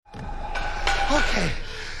Okay.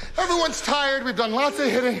 Everyone's tired. We've done lots of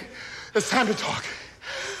hitting. It's time to talk.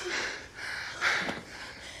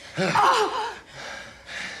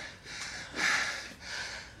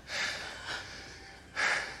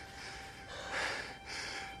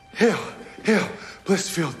 Hail, hail,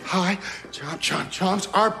 Blissfield High, chomp, chomp, chomps,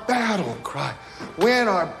 our battle cry. When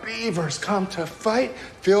our beavers come to fight,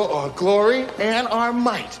 feel our glory and our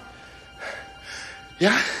might.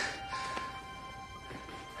 Yeah?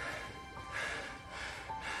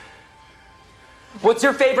 What's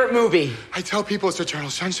your favorite movie? I tell people it's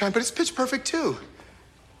Eternal Sunshine, but it's Pitch Perfect too.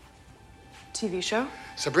 TV show?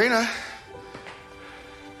 Sabrina.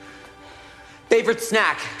 Favorite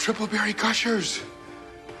snack? Triple Berry Gushers.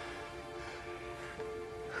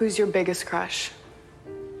 Who's your biggest crush?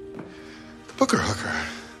 Booker Hooker.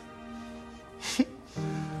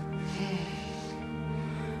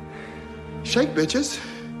 Shake, bitches.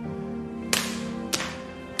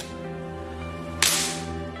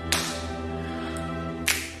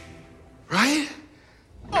 Right?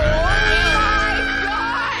 Oh my God!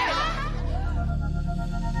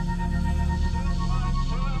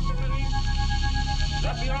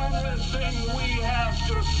 The only thing we have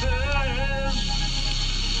to fear is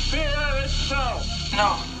fear itself. No.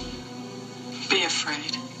 Be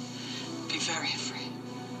afraid. Be very afraid.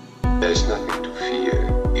 There's nothing to fear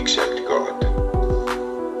except God.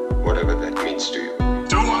 Whatever that means to you.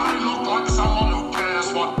 Do I look like someone who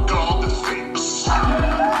cares what God thinks?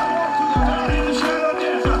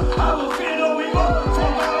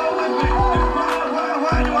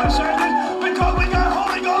 Why do I say this? Because we got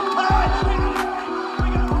Holy Ghost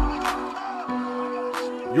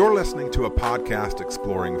power! You're listening to a podcast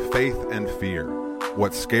exploring faith and fear,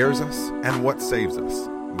 what scares us and what saves us.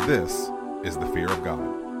 This is the Fear of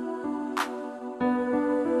God.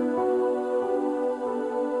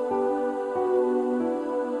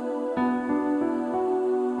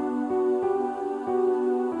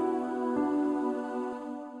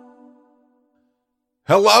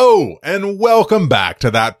 Hello, and welcome back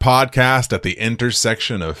to that podcast at the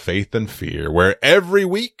intersection of faith and fear, where every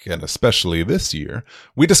week, and especially this year,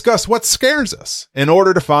 we discuss what scares us in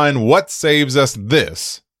order to find what saves us.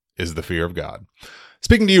 This is the Fear of God.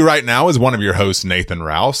 Speaking to you right now is one of your hosts, Nathan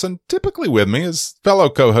Rouse, and typically with me is fellow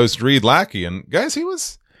co-host Reed Lackey. And guys, he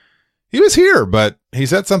was here, but he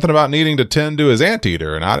said something about needing to tend to his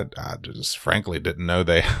anteater, and I just frankly didn't know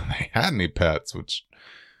they had any pets, which,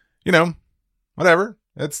 whatever.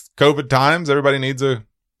 It's COVID times. Everybody needs a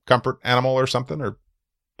comfort animal or something, or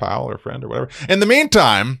pal or friend or whatever. In the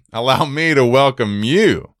meantime, allow me to welcome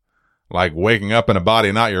you, like waking up in a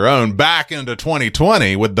body not your own, back into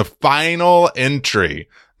 2020 with the final entry.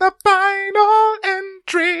 The final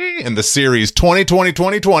entry in the series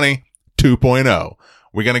 2020-2020 2.0.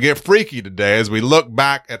 We're going to get freaky today as we look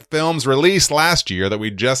back at films released last year that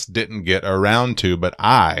we just didn't get around to, but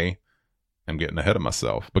I'm getting ahead of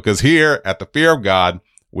myself, because here at the Fear of God,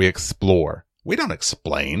 we explore. We don't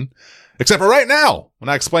explain. Except for right now, when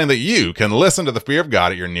I explain that you can listen to the Fear of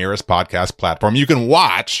God at your nearest podcast platform. You can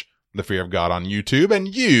watch the Fear of God on YouTube,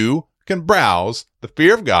 and you can browse the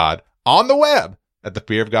Fear of God on the web at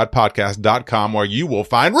thefearofgodpodcast.com, where you will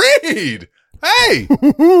find Reed. Hey!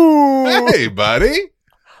 Hey, buddy.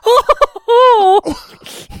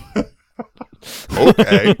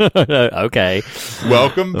 Okay. Okay.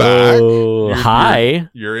 Welcome back. Oh, hi.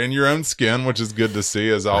 You're in your own skin, which is good to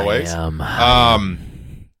see, as always. I am.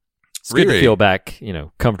 It's good to feel back,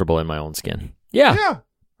 comfortable in my own skin. Yeah. Yeah.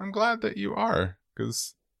 I'm glad that you are,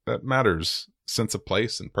 because that matters. Sense of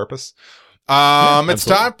place and purpose. It's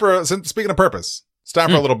time for, speaking of purpose, it's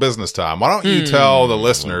time for a little business time. Why don't you tell the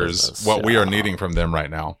listeners what we are needing from them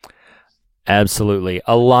right now? Absolutely.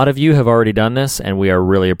 A lot of you have already done this, and we are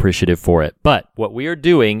really appreciative for it. But what we are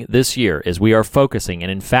doing this year is we are focusing,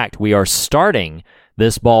 and in fact, we are starting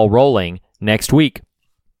this ball rolling next week.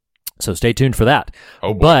 So stay tuned for that.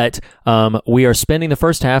 Oh, boy. But we are spending the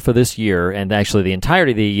first half of this year, and actually the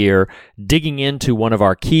entirety of the year, digging into one of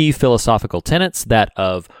our key philosophical tenets, that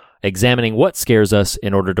of examining what scares us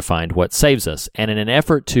in order to find what saves us. And in an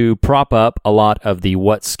effort to prop up a lot of the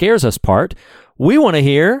what scares us part, we want to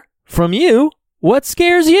hear from you what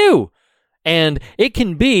scares you. And it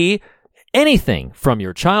can be anything from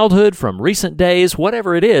your childhood, from recent days,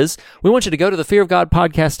 whatever it is. We want you to go to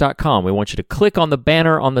thefearofgodpodcast.com. We want you to click on the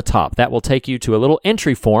banner on the top. That will take you to a little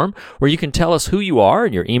entry form where you can tell us who you are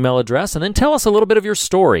and your email address, and then tell us a little bit of your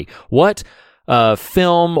story. What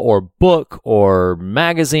film or book or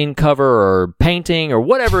magazine cover or painting or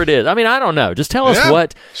whatever it is. I mean, I don't know. Just tell us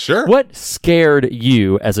what scared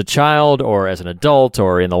you as a child or as an adult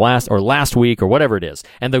or in the last week or whatever it is.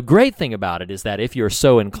 And the great thing about it is that if you're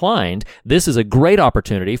so inclined, this is a great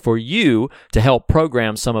opportunity for you to help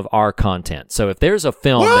program some of our content. So if there's a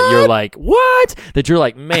film that you're like, what? That you're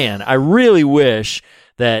like, man, I really wish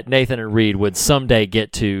that Nathan and Reed would someday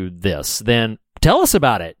get to this, then tell us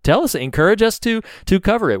about it. Encourage us to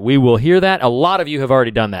cover it. We will hear that. A lot of you have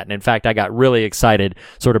already done that. And in fact, I got really excited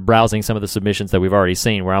sort of browsing some of the submissions that we've already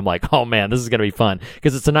seen where I'm like, oh man, this is going to be fun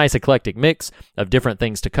because it's a nice eclectic mix of different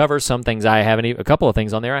things to cover. Some things a couple of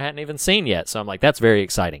things on there I hadn't even seen yet. So I'm like, that's very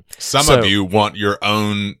exciting. Some of you want your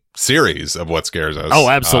own series of what scares us. Oh,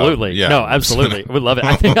 absolutely. No, absolutely. We love it.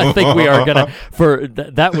 I think we are gonna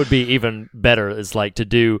that would be even better is like to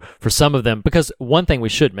do for some of them, because one thing we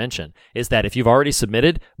should mention is that if you've already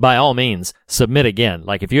submitted, by all means submit again.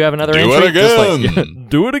 Like if you have another entry, just like,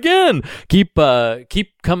 do it again. Keep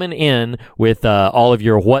coming in with all of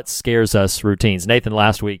your what scares us routines. Nathan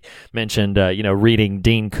last week mentioned reading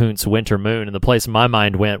Dean Koontz Winter Moon, and the place my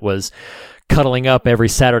mind went was cuddling up every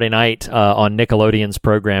Saturday night on Nickelodeon's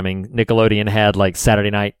programming. Nickelodeon had like Saturday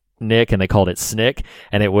Night Nick, and they called it SNICK,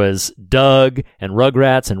 and it was Doug and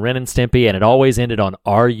Rugrats and Ren and Stimpy, and it always ended on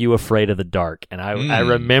 "Are You Afraid of the Dark?" And I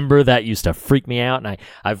remember that used to freak me out. And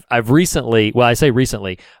I've recently, well, I say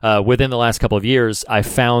recently, within the last couple of years, I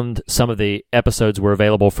found some of the episodes were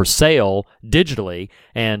available for sale digitally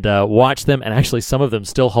and watched them, and actually some of them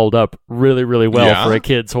still hold up really, really well for a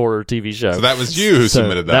kids horror TV show. So that was you who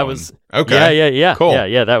submitted that one. Okay. Yeah. Cool.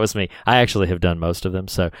 Yeah, that was me. I actually have done most of them.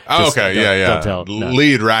 So don't tell. No.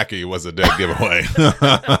 Lead Racky was a dead giveaway.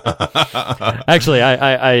 Actually,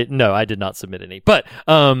 I did not submit any. But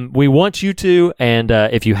we want you to, and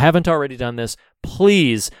if you haven't already done this,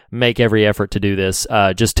 please make every effort to do this.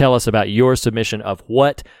 Just tell us about your submission of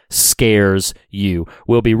what scares you.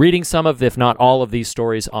 We'll be reading some of, if not all of these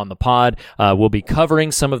stories on the pod. We'll be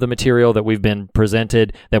covering some of the material that we've been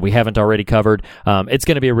presented that we haven't already covered. It's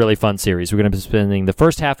going to be a really fun series. We're going to be spending the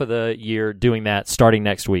first half of the year doing that starting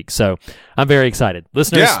next week. So I'm very excited.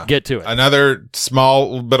 Listeners, get to it. Another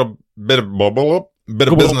small bit of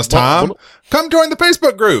business time. Come join the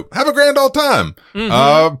Facebook group. Have a grand old time.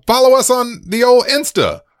 Mm-hmm. Follow us on the old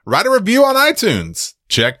Insta. Write a review on iTunes.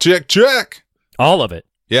 Check. All of it.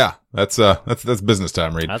 Yeah, that's business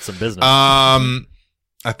time, Reed. That's some business.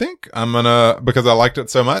 I think I'm gonna, because I liked it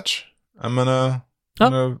so much, I'm gonna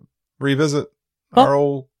revisit our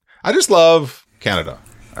old. I just love Canada.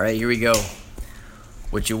 All right, here we go.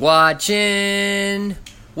 What you watching?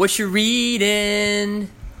 What you reading?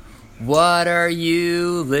 What are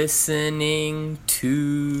you listening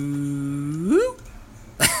to?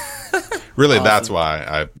 Really, awesome. That's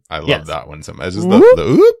why I love that one so much. It's just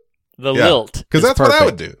the lilt. Because that's perfect. What I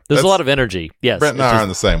would do. There's a lot of energy. Yes. Brent and I are on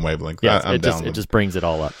the same wavelength. Yes, it just brings it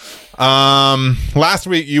all up. Last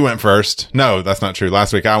week you went first. No, that's not true.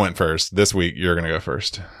 Last week I went first. This week you're going to go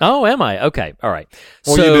first. Oh, am I? Okay. All right.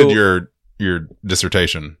 Well, you did your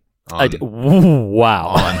dissertation.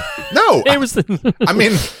 Wow. No, it was. I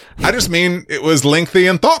mean, I just mean it was lengthy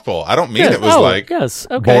and thoughtful. I don't mean it was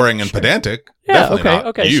boring and pedantic. Yeah. Definitely not.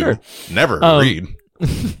 Okay. You sure. Never read.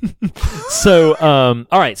 So,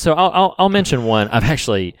 all right. So I'll mention one.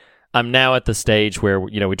 I'm now at the stage where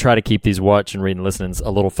we try to keep these watch and read and listenings a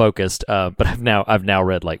little focused. But I've now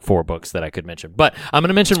read like 4 books that I could mention. But I'm going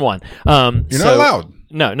to mention one. You're not allowed.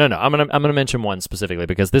 No. I'm gonna mention one specifically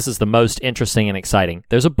because this is the most interesting and exciting.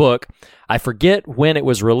 There's a book. I forget when it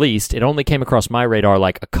was released. It only came across my radar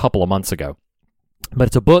like a couple of months ago. But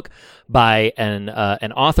it's a book by an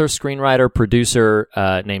author, screenwriter, producer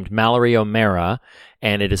named Mallory O'Meara,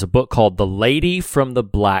 and it is a book called The Lady from the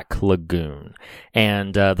Black Lagoon.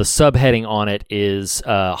 And the subheading on it is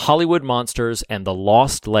Hollywood Monsters and the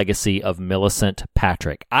Lost Legacy of Millicent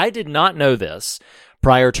Patrick. I did not know this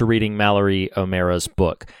prior to reading Mallory O'Meara's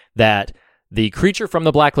book, that The Creature from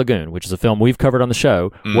the Black Lagoon, which is a film we've covered on the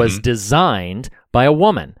show, was designed by a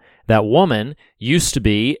woman. That woman used to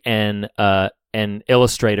be an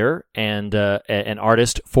illustrator and an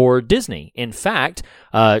artist for Disney. In fact,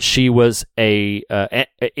 she was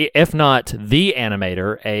if not the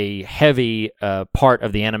animator, a heavy part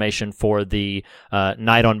of the animation for the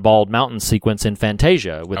Night on Bald Mountain sequence in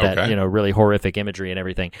Fantasia with that really horrific imagery and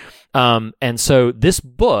everything. And so this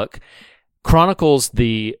book chronicles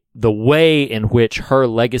the way in which her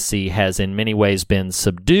legacy has in many ways been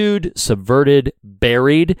subdued, subverted,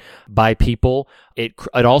 buried by people. It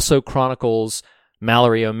also chronicles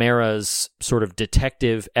Mallory O'Mara's sort of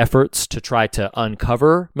detective efforts to try to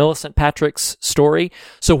uncover Millicent Patrick's story.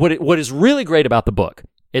 So what is really great about the book,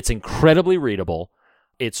 it's incredibly readable.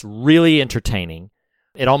 It's really entertaining.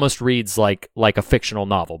 It almost reads like a fictional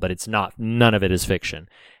novel, but it's not. None of it is fiction.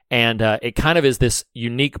 And it kind of is this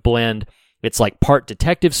unique blend. It's like part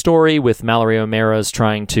detective story with Mallory O'Mara's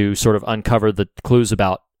trying to sort of uncover the clues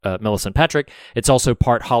about Millicent Patrick. It's also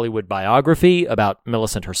part Hollywood biography about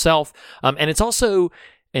Millicent herself. And it's also,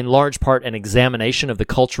 in large part, an examination of the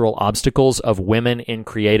cultural obstacles of women in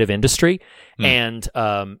creative industry. And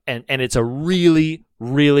it's a really,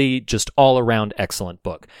 really just all around excellent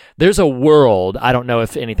book. There's a world, I don't know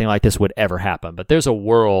if anything like this would ever happen, but there's a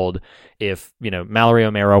world if, Mallory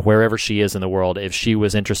O'Mara, wherever she is in the world, if she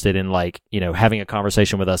was interested in having a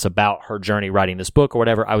conversation with us about her journey writing this book or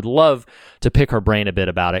whatever, I would love to pick her brain a bit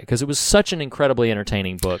about it because it was such an incredibly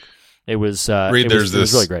entertaining book. It was, it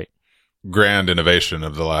was really great. Grand innovation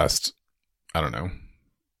of the last, I don't know,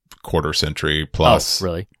 quarter century plus,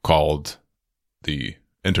 really, called the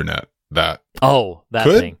internet. That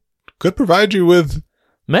thing could provide you with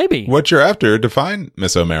maybe what you're after to find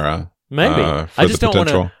Miss O'Mara. Maybe I just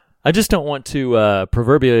don't want to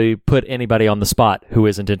proverbially put anybody on the spot who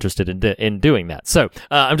isn't interested in doing that. So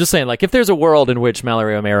I'm just saying, if there's a world in which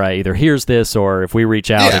Mallory O'Mara either hears this or if we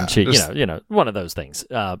reach out and she, one of those things.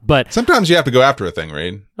 But sometimes you have to go after a thing,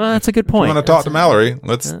 Reed. Well, that's a good point. If you want to talk to Mallory,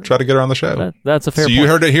 let's try to get her on the show. That's a fair point. So you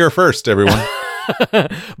heard it here first, everyone.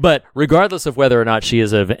 But regardless of whether or not she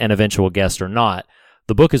is an eventual guest or not,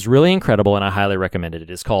 the book is really incredible, and I highly recommend it. It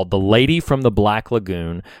is called The Lady from the Black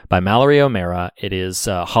Lagoon by Mallory O'Mara. It is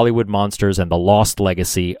Hollywood Monsters and the Lost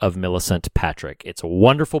Legacy of Millicent Patrick. It's a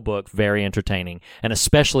wonderful book, very entertaining, and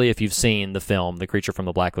especially if you've seen the film The Creature from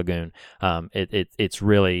the Black Lagoon, it's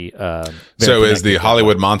really so is the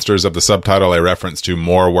Hollywood Monsters of the subtitle a reference to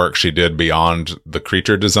more work she did beyond the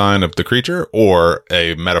creature design of the creature, or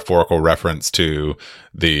a metaphorical reference to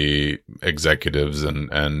the executives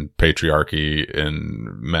and patriarchy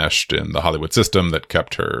enmeshed in the Hollywood system that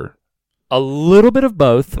kept her? A little bit of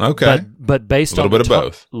both. Okay. But based on a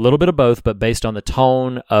little bit of both, but based on the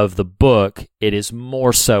tone of the book, it is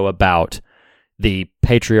more so about the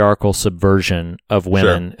patriarchal subversion of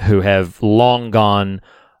women who have long gone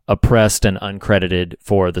oppressed and uncredited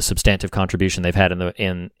for the substantive contribution they've had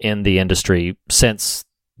in the industry since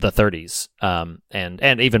the 30s,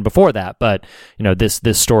 and even before that. But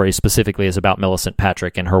this story specifically is about Millicent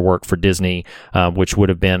Patrick and her work for Disney, which would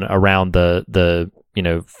have been around the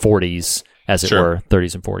 40s, as it were,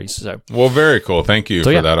 30s and 40s. So, well, very cool. Thank you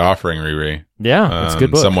for that offering, Riri. Yeah, it's a good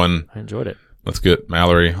book. I enjoyed it. Let's get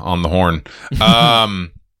Mallory on the horn.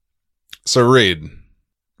 So Reed,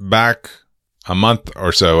 back a month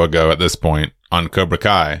or so ago at this point on Cobra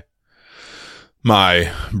Kai,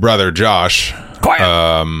 my brother Josh,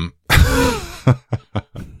 no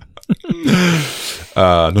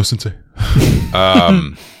sensei,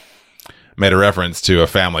 made a reference to a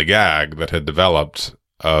family gag that had developed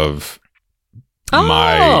of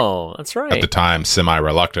my, that's right, at the time,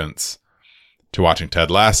 semi-reluctance to watching Ted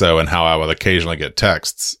Lasso, and how I would occasionally get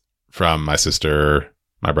texts from my sister,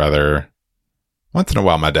 my brother, once in a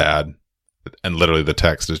while my dad, and literally the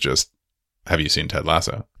text is just, "Have you seen Ted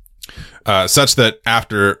Lasso?" Such that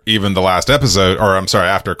after even the last episode,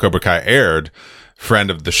 after Cobra Kai aired, friend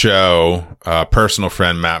of the show, personal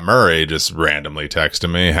friend Matt Murray just randomly texted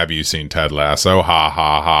me, "Have you seen Ted Lasso? Ha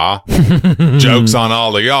ha ha." Jokes on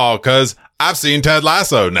all of y'all, because I've seen Ted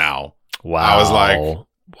Lasso now. Wow. I was like,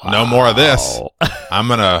 no more of this. I'm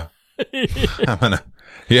gonna,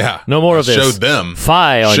 no more of this. Showed them.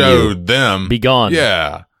 Showed them. Be gone.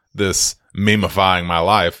 Yeah. This memifying my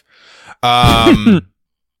life.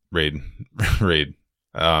 Reed,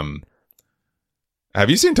 have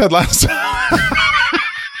you seen Ted Lasso?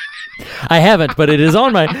 I haven't, but it's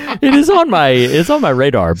on my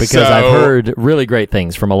radar because I've heard really great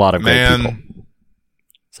things from a lot of great people.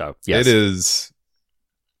 So, yes. It is,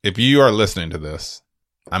 if you are listening to this,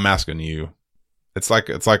 I'm asking you, it's like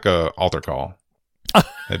a altar call.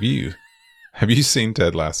 Have you seen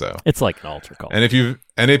Ted Lasso? It's like an altar call. And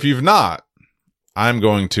if you've not, I'm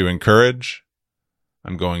going to encourage,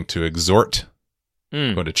 I'm going to exhort,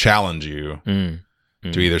 I'm going to challenge you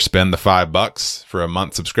to either spend the $5 for a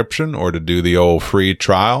month subscription or to do the old free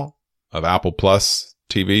trial of Apple Plus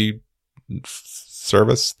TV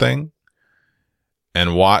service thing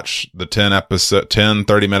and watch the 10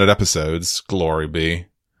 30-minute episodes, glory be,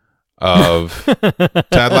 of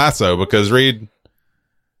Ted Lasso. Because Reed,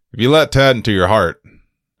 if you let Ted into your heart,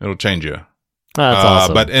 it'll change you. That's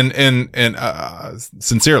awesome. But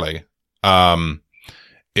sincerely,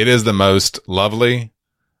 it is the most lovely,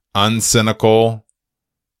 uncynical,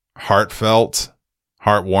 heartfelt,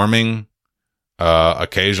 heartwarming,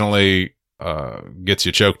 occasionally gets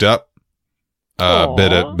you choked up.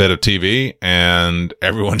 Bit of TV, and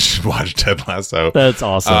everyone should watch Ted Lasso. That's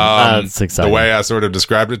awesome. That's exciting. The way I sort of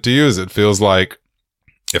described it to you is it feels like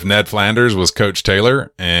if Ned Flanders was Coach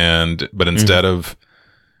Taylor, but instead of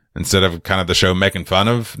kind of the show making fun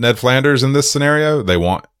of Ned Flanders in this scenario, they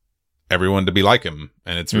want everyone to be like him,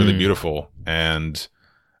 and it's really beautiful. And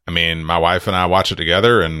I mean, my wife and I watch it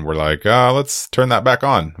together, and we're like, let's turn that back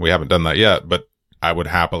on. We haven't done that yet, but I would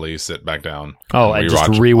happily sit back down. And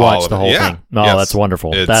just rewatch the whole thing. Oh, yes. That's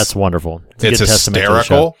wonderful. That's wonderful. It's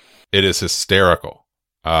hysterical. It is hysterical.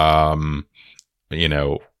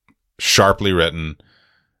 Sharply written,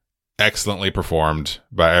 excellently performed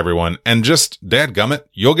by everyone, and just dadgummit,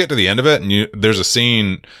 you'll get to the end of it, and there's a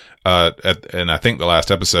scene and I think the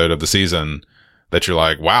last episode of the season that you're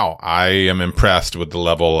like, wow, I am impressed with the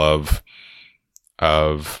level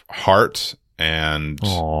of heart, and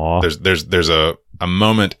there's a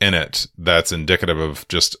moment in it that's indicative of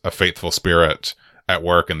just a faithful spirit at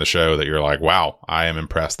work in the show that you're like, wow, I am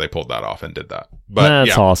impressed they pulled that off and did that. But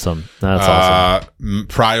that's awesome. That's awesome.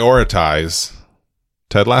 Prioritize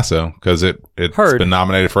Ted Lasso, because it's been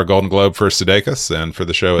nominated for a Golden Globe for Sudeikis and for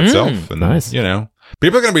the show itself. And nice.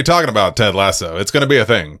 People are going to be talking about Ted Lasso. It's going to be a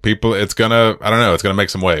thing. It's going to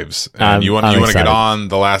make some waves. And you want to get on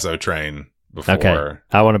the Lasso train before. Okay.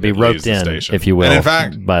 I want to be roped in, if you will. And in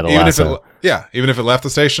fact, by the Lasso. Even if it left the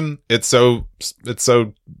station, it's so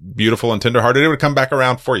beautiful and tenderhearted, it would come back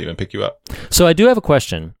around for you and pick you up. So I do have a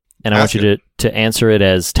question, and I want you to answer it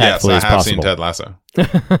as tactfully as possible. Yes, I have seen Ted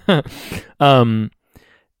Lasso.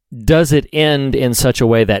 Does it end in such a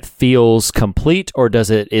way that feels complete, or is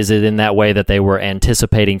it in that way that they were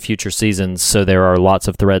anticipating future seasons, so there are lots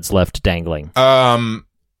of threads left dangling?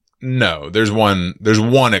 No, there's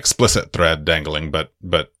one explicit thread dangling, but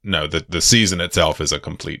no, the season itself is a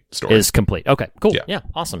complete story. Is complete. Okay, cool. Yeah,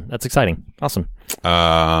 awesome. That's exciting. Awesome.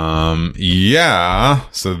 So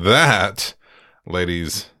that,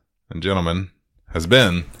 ladies and gentlemen, has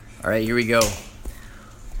been. All right, here we go.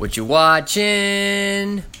 What you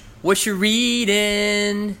watching? What you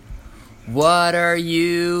reading? What are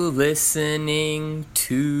you listening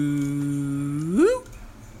to?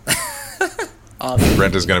 Awesome.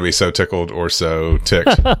 Brent is going to be so tickled or so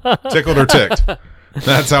ticked. Tickled or ticked.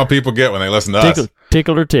 That's how people get when they listen to us.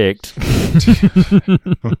 Tickled or ticked.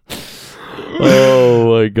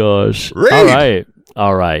 Oh my gosh. Read.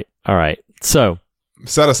 All right. So,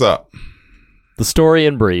 set us up. The story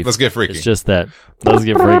in brief. Let's get freaky. It's just that. Let's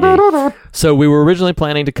get freaky. So we were originally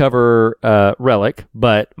planning to cover Relic,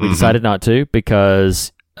 but we decided not to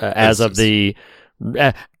because as of this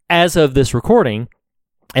recording,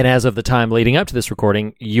 and as of the time leading up to this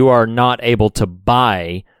recording, you are not able to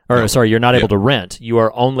buy, you're not able to rent. You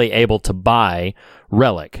are only able to buy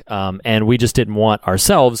Relic. And we just didn't want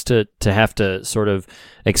ourselves to have to sort of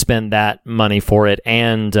expend that money for it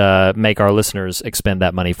and make our listeners expend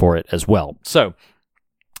that money for it as well. So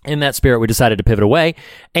in that spirit, we decided to pivot away.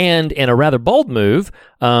 And in a rather bold move,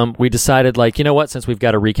 we decided, you know what, since we've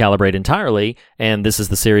got to recalibrate entirely, and this is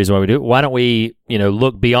the series why we do it, why don't we,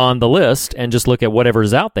 look beyond the list and just look at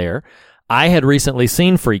whatever's out there. I had recently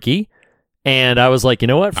seen Freaky, and I was like, you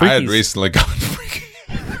know what? I had recently gone Freaky.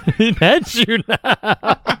 Had you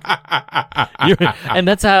not? And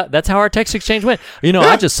that's how our text exchange went.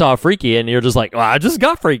 I just saw Freaky, and you're just like, well, I just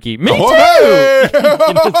got Freaky. Me too!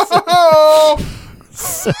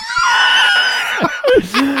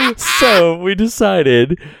 So we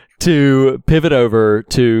decided to pivot over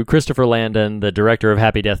to Christopher Landon, the director of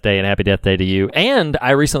Happy Death Day and Happy Death Day to You. And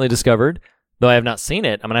I recently discovered, though I have not seen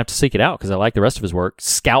it, I'm going to have to seek it out because I like the rest of his work,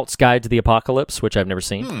 Scout's Guide to the Apocalypse, which I've never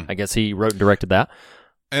seen. I guess he wrote and directed that.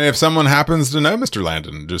 And if someone happens to know Mr.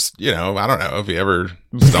 Landon, just, I don't know, if he ever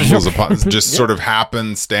stumbles upon, just sort of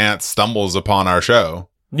happenstance stumbles upon our show.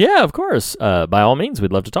 Yeah, of course. By all means,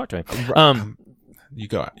 we'd love to talk to him. You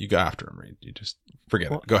go after him, Reed. You just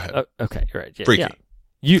forget it. Go ahead. Okay, right. Yeah, Freaky.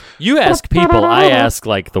 Yeah. You ask people, I ask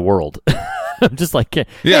the world. I'm just like,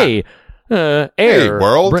 hey, Air. Hey,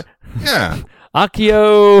 world. Yeah.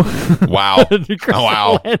 Akio. Wow.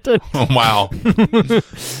 Wow. Wow.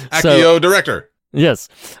 Akio director. Yes.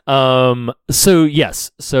 So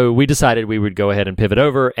we decided we would go ahead and pivot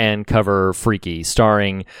over and cover Freaky,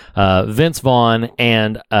 starring Vince Vaughn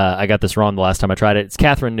and I got this wrong the last time I tried it. It's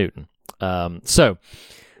Kathryn Newton. So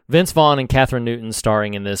Vince Vaughn and Kathryn Newton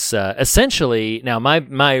starring in this. Essentially, now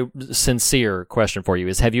my sincere question for you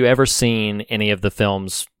is: have you ever seen any of the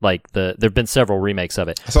films? There've been several remakes of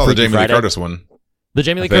it. I saw the Jamie Lee Curtis one. The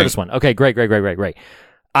Jamie Lee Curtis one. Okay, great.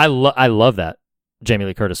 I love that Jamie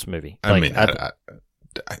Lee Curtis movie. I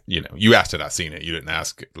you asked it, I seen it. You didn't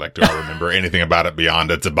ask, like, do I remember anything about it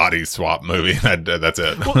beyond it's a body swap movie? That's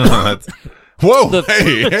it. Whoa,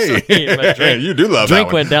 hey, you do love drink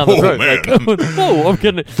that one. went down the throat. Man. Like, whoa, I'm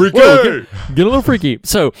getting Freaky! getting a little freaky.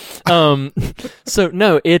 So, no,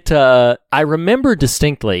 I remember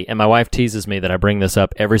distinctly, and my wife teases me that I bring this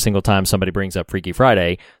up every single time somebody brings up Freaky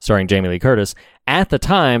Friday, starring Jamie Lee Curtis. At the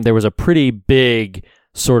time, there was a pretty big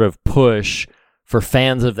sort of push for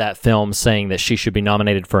fans of that film saying that she should be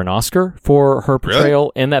nominated for an Oscar for her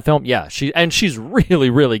portrayal in that film. Yeah, she's really,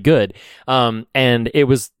 really good. And it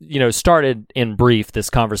was, started in brief, this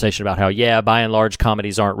conversation about how, by and large,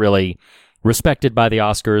 comedies aren't really respected by the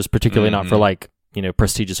Oscars, particularly not for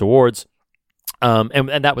prestigious awards.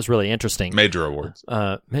 And that was really interesting. Major awards.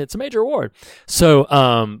 It's a major award. So,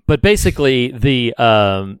 but basically the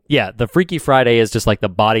Freaky Friday is just like the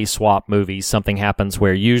body swap movie. Something happens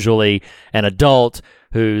where usually an adult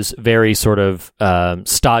who's very sort of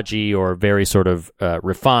stodgy or very sort of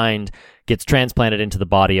refined gets transplanted into the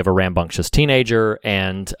body of a rambunctious teenager,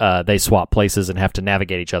 and they swap places and have to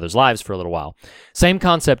navigate each other's lives for a little while. Same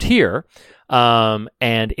concept here.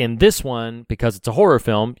 And in this one, because it's a horror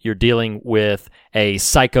film, you're dealing with a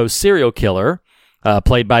psycho serial killer,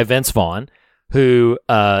 played by Vince Vaughn, who,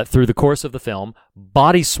 through the course of the film,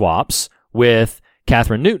 body swaps with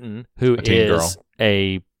Catherine Newton, who is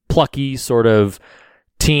a plucky sort of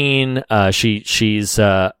teen. She's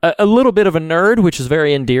a little bit of a nerd, which is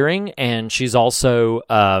very endearing, and she's also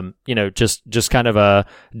just kind of a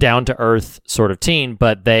down to earth sort of teen.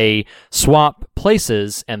 But they swap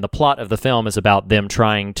places, and the plot of the film is about them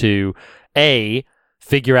trying to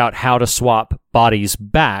figure out how to swap bodies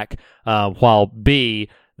back, while B,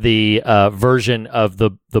 the version of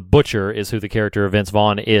the butcher is who the character of Vince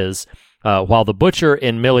Vaughn is. While the butcher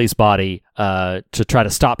in Millie's body to try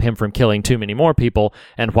to stop him from killing too many more people,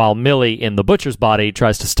 and while Millie in the butcher's body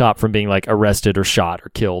tries to stop from being like arrested or shot or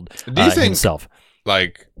killed himself.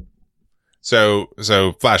 Like, so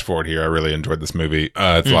flash forward here. I really enjoyed this movie.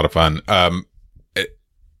 It's a lot of fun.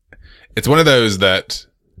 It's one of those that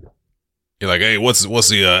you're like, hey, what's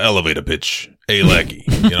the elevator pitch? Hey, lackey,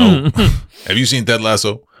 have you seen Ted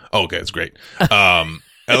Lasso? Oh, okay, it's great.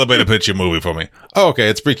 Elevator pitch your movie for me. Oh, okay,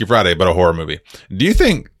 it's Freaky Friday, but a horror movie. Do you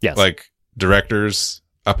think, like, directors,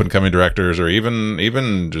 up and coming directors, or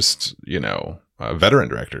even just veteran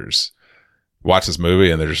directors, watch this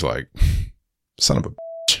movie and they're just like, son of a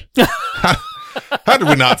bitch. How did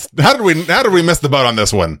we miss the boat on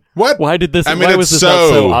this one? What? Why did this? Why was this not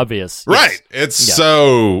so obvious? Right. It's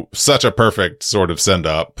such a perfect sort of send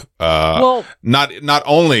up. Not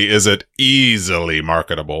only is it easily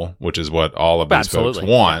marketable, which is what all of these folks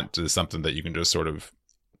want, is something that you can just sort of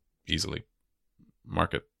easily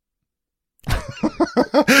market.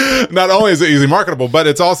 Not only is it easily marketable, but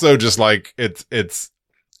it's also just like it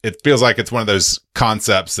feels like it's one of those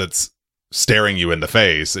concepts that's staring you in the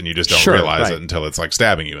face, and you just don't realize it until it's like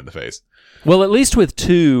stabbing you in the face. Well, at least with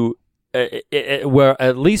two or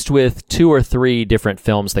three different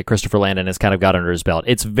films that Christopher Landon has kind of got under his belt,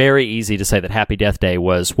 it's very easy to say that Happy Death Day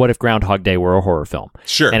was what if Groundhog Day were a horror film.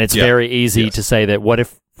 Sure. And it's very easy to say that what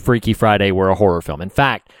if Freaky Friday were a horror film. In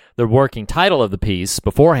fact, the working title of the piece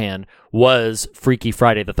beforehand was Freaky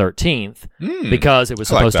Friday the 13th because it was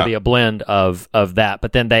supposed to be a blend of that.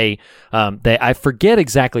 But then they I forget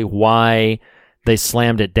exactly why they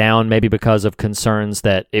slammed it down, maybe because of concerns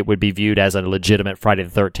that it would be viewed as a legitimate Friday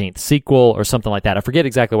the 13th sequel or something like that. I forget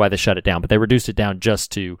exactly why they shut it down, but they reduced it down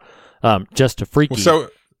just to Freaky. So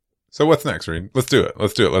what's next, Reed? Let's do it.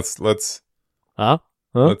 Let's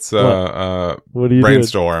What do you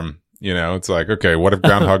brainstorm. Doing? It's like, okay, what if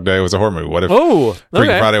Groundhog Day was a horror movie? What if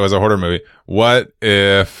Freaky Friday was a horror movie? What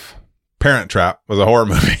if Parent Trap was a horror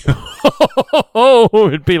movie?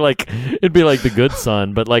 it'd be like The Good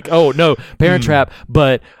Son, but like, oh no, Parent Trap,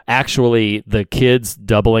 but actually the kids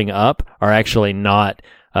doubling up are actually not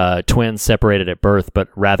twins separated at birth, but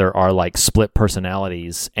rather are like split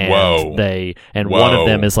personalities, and one of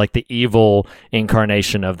them is like the evil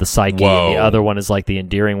incarnation of the psyche, and the other one is like the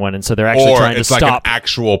endearing one, and so they're actually trying to stop. It's like an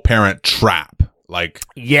actual parent trap. Like,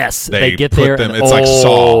 yes, they get there. It's like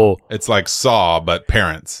Saw. It's like Saw, but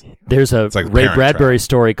parents. There's a like Ray Bradbury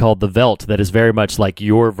story called The Veldt that is very much like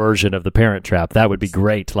your version of the Parent Trap. That would be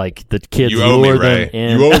great. Like the kids lure them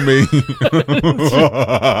in. You owe me.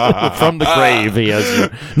 From the grave, he owes you.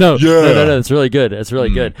 No. It's really good. It's really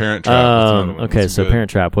good. Parent Trap. Okay, so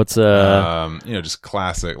Parent Trap. What's just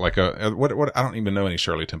classic. Like what? I don't even know any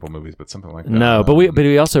Shirley Temple movies, but something like that. No, but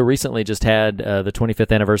we also recently just had the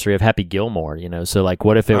 25th anniversary of Happy Gilmore. So like,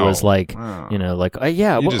 what if it was like,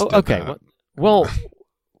 okay.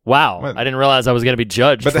 Wow. What? I didn't realize I was going to be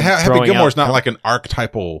judged. But for Happy throwing Gilmore's out not like an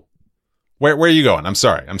archetypal. Where are you going? I'm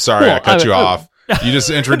sorry. Well, I cut you off. You just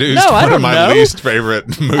introduced No, I one of don't my know. least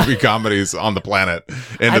favorite movie comedies on the planet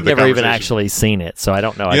into I've the never even conversation. actually seen it, so I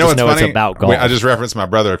don't know. I You know just what's know funny? it's about golf. I just referenced my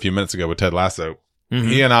brother a few minutes ago with Ted Lasso. Mhm.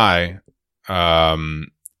 He and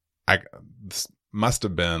this must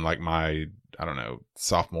have been like my, I don't know,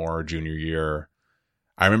 sophomore or junior year.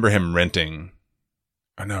 I remember him renting.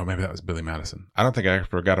 Oh no, maybe that was Billy Madison. I don't think I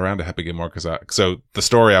ever got around to Happy Gilmore so the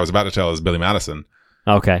story I was about to tell is Billy Madison.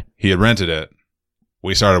 Okay. He had rented it.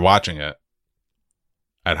 We started watching it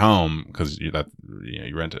at home because you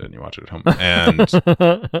rent it and you watch it at home. And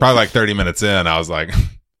probably like 30 minutes in, I was like,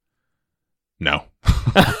 no.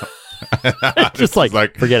 Just like,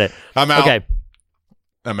 forget it. I'm out. Okay.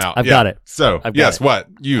 I'm out. I've got it. So, I've got yes, it. what?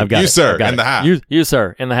 You, I've got it. sir, I've got in it. the hat. You,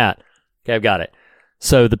 sir, in the hat. Okay, I've got it.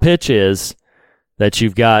 So the pitch is that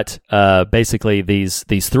you've got basically these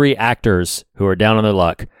three actors who are down on their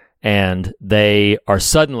luck, and they are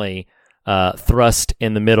suddenly thrust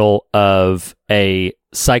in the middle of a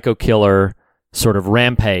psycho killer sort of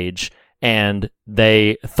rampage, and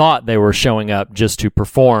they thought they were showing up just to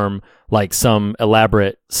perform like some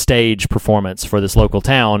elaborate stage performance for this local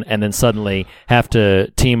town, and then suddenly have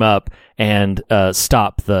to team up and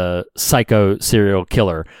stop the psycho serial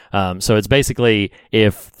killer. So it's basically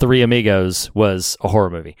if Three Amigos was a horror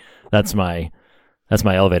movie. That's my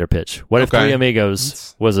elevator pitch. What if Okay. Three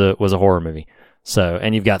Amigos was a horror movie? So,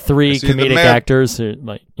 and you've got three See, the comedic man- actors who,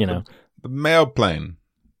 like, you know, The mail plane.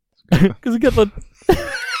 because you get the.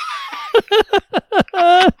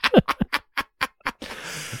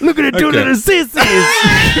 Look at it doing Okay. to the sissies.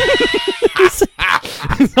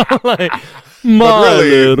 It's all like, But my really,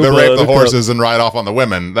 little the rape the buttercup. horses and ride off on the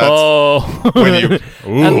women. That's Oh, when you.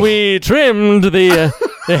 and Ooh. we trimmed the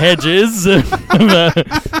hedges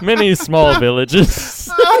of many small villages.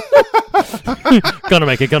 Gonna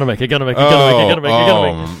make it.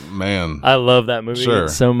 Man. I love that movie Sure.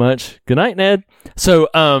 so much. Good night, Ned. So,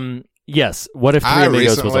 yes. What if Three I Amigos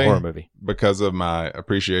was a recently- horror movie? Because of my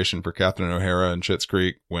appreciation for Catherine O'Hara and Schitt's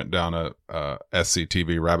Creek, went down a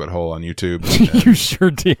SCTV rabbit hole on YouTube. You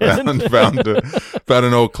sure did. and found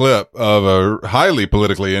an old clip of a highly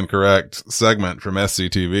politically incorrect segment from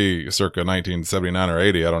SCTV circa 1979 or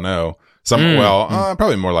 80. I don't know.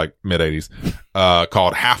 Probably more like mid 80s,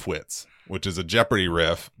 called Halfwits, which is a Jeopardy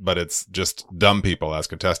riff, but it's just dumb people as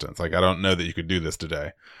contestants. Like, I don't know that you could do this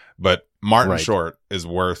today, but Martin Right. Short is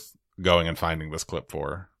worth going and finding this clip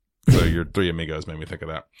for. So your Three Amigos made me think of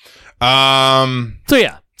that. So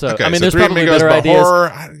yeah. So Okay, I mean, so there's Three probably Amigos, better but ideas.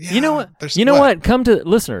 horror, You know what? You know what? Come to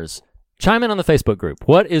listeners. Chime in on the Facebook group.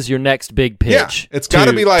 What is your next big pitch? Yeah, it's got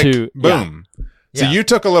to be like boom. So Yeah. you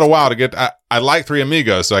took a little while to get. I like Three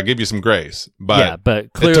Amigos, so I give you some grace. But but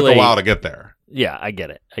it clearly took a while to get there. Yeah, I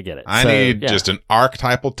get it. I So, need yeah. just an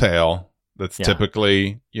archetypal tale that's Yeah.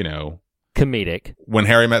 typically, comedic. When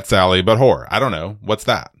Harry Met Sally, but horror. I don't know what's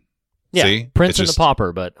that. Yeah, See? Prince It's and just- the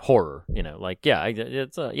Pauper, but horror. I got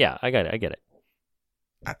it.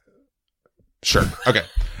 Sure. Okay.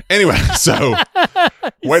 Anyway, so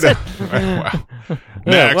wait a wow.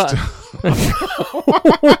 Yeah, Next.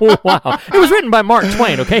 wow. It was written by Mark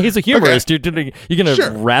Twain, okay? He's a humorist. You're going to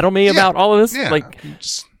Sure. rattle me about all of this? Yeah. Like,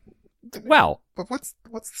 Just- wow. but what's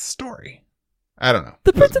the story? I don't know.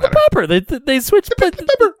 The Prince and the Pauper. They switched.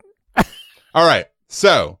 All right.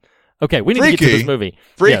 So Okay, we need to get to Freaky. this movie.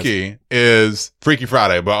 Freaky is Freaky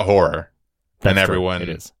Friday, but horror. That's and true. everyone It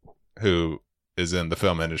is. who is in the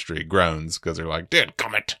film industry groans because they're like, "Dude,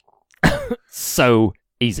 comment." So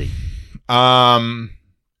easy.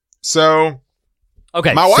 So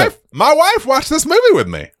Okay. my so wife watched this movie with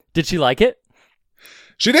me. did she like it?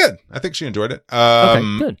 She did. I think she enjoyed it.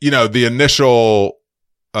 good. The initial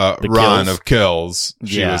run kills. of kills,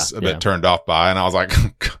 she Yeah, was a bit yeah. turned off by, and I was like,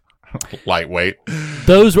 lightweight.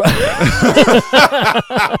 Those were.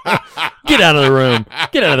 Get out of the room.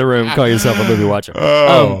 Get out of the room. Call yourself a movie watcher.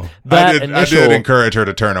 Oh, that I initial. did encourage her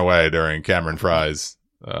to turn away during Cameron Fry's,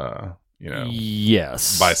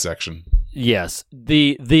 Yes. bisection. Yes.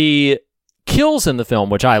 The kills in the film,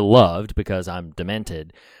 which I loved because I'm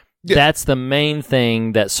demented. Yeah. That's the main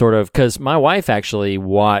thing that sort of, because my wife actually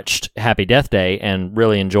watched Happy Death Day and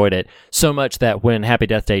really enjoyed it so much that when Happy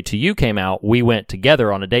Death Day 2 came out, we went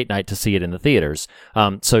together on a date night to see it in the theaters.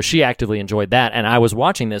 So she actively enjoyed that. And I was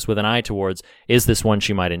watching this with an eye towards, is this one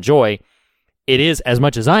she might enjoy? It is, as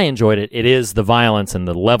much as I enjoyed it, it is the violence and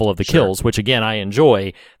the level of the kills, which again, I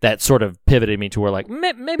enjoy, that sort of pivoted me to where like,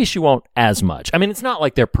 maybe she won't as much. I mean, it's not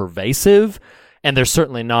like they're pervasive. And they're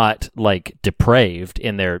certainly not like depraved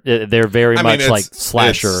in their. They're very much like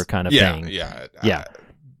slasher kind of thing. Yeah. Yeah.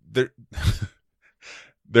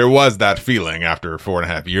 there was that feeling after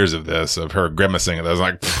 4.5 years of this, of her grimacing. And I was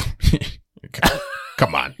like,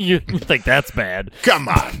 come on. You think that's bad? Come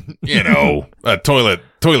on. You know, a toilet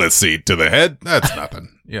seat to the head. That's nothing.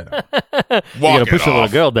 You know, You gotta push a little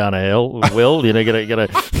girl down a hill, Will. You know, gotta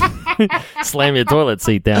slam your toilet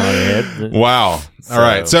seat down on your head. Wow. All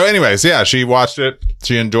right. So anyways, yeah, she watched it.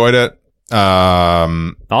 She enjoyed it.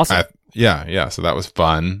 Awesome. Yeah. So that was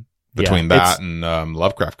fun. Between that and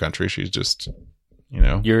Lovecraft Country, she's just, you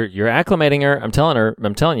know. You're acclimating her. I'm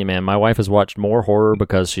telling you, man, my wife has watched more horror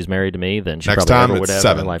because she's married to me than she Next probably time ever would it's have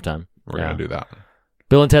 7. in her lifetime. We're going to do that.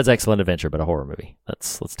 Bill and Ted's Excellent Adventure, but a horror movie.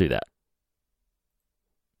 Let's do that.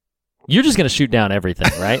 You're just going to shoot down everything,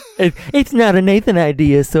 right? It's not a Nathan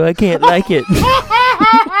idea, so I can't like it.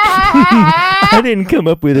 I didn't come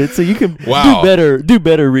up with it, so you can do better,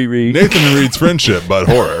 Riri. Nathan reads friendship, but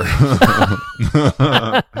horror.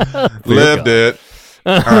 Lived it.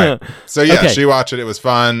 All right. So yeah, she watched it. It was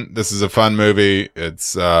fun. This is a fun movie.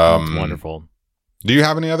 It's wonderful. Do you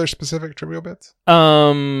have any other specific trivial bits?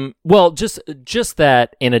 Well, just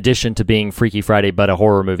that in addition to being Freaky Friday, but a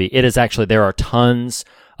horror movie, it is actually, there are tons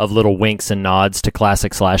of little winks and nods to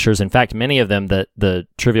classic slashers. In fact, many of them that the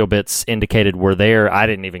trivial bits indicated were there. I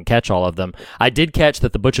didn't even catch all of them. I did catch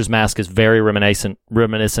that the Butcher's mask is very reminiscent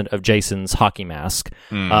of Jason's hockey mask.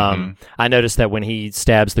 Mm-hmm. I noticed that when he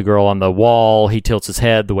stabs the girl on the wall, he tilts his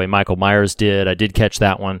head the way Michael Myers did. I did catch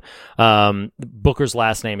that one. Booker's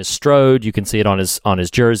last name is Strode. You can see it on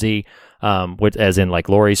his jersey, as in like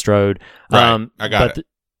Laurie Strode. Right. I got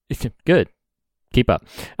it. Good. Keep up.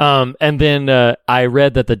 And then I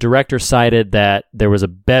read that the director cited that there was a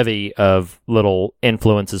bevy of little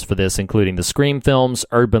influences for this, including the Scream films,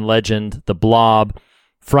 Urban Legend, The Blob,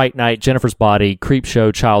 Fright Night, Jennifer's Body,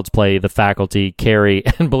 Creepshow, Child's Play, The Faculty, Carrie,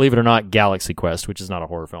 and believe it or not, Galaxy Quest, which is not a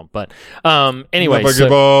horror film. But anyway. Never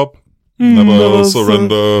give up. Never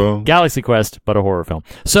surrender. Galaxy Quest, but a horror film.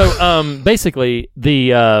 So basically,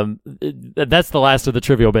 that's the last of the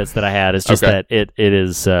trivial bits that I had. It's just that it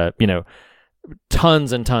is,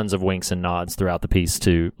 tons and tons of winks and nods throughout the piece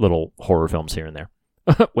to little horror films here and there.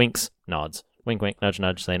 Winks, nods. Wink, wink, nudge,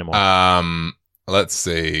 nudge, say no more. Let's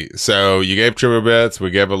see. So you gave trivia bits.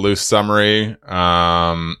 We gave a loose summary. We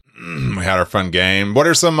had our fun game. What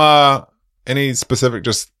are some, any specific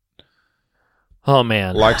just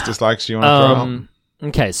likes, dislikes you want to throw out?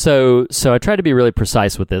 Okay, so I tried to be really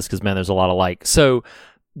precise with this because, man, there's a lot of like. So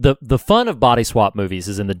the fun of body swap movies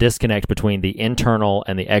is in the disconnect between the internal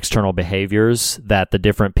and the external behaviors that the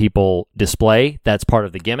different people display. That's part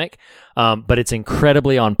of the gimmick. But it's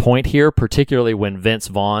incredibly on point here, particularly when Vince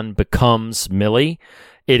Vaughn becomes Millie.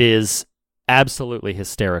 It is absolutely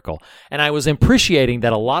hysterical. And I was appreciating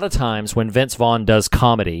that a lot of times when Vince Vaughn does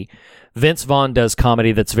comedy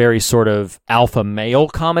that's very sort of alpha male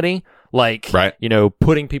comedy, like, right.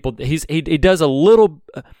 Putting people, he does a little,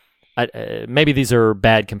 maybe these are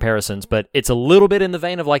bad comparisons, but it's a little bit in the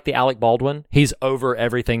vein of like the Alec Baldwin. He's over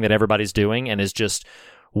everything that everybody's doing and is just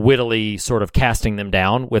wittily sort of casting them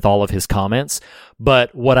down with all of his comments.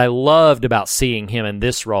 But what I loved about seeing him in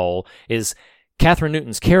this role is Catherine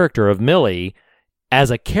Newton's character of Millie. As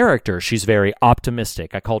a character, she's very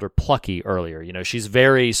optimistic. I called her plucky earlier. She's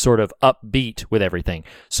very sort of upbeat with everything.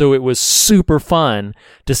 So it was super fun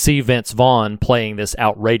to see Vince Vaughn playing this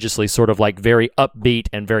outrageously sort of like very upbeat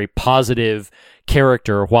and very positive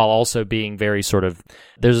character while also being very sort of,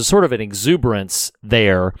 there's a sort of an exuberance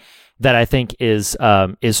there that I think is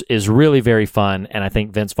really very fun. And I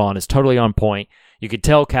think Vince Vaughn is totally on point. You could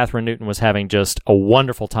tell Catherine Newton was having just a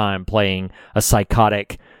wonderful time playing a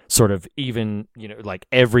psychotic sort of, even, like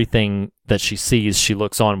everything that she sees, she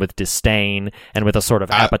looks on with disdain and with a sort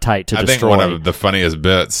of appetite to destroy. I think one of the funniest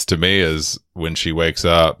bits to me is when she wakes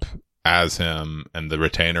up as him and the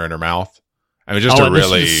retainer in her mouth. I mean, just a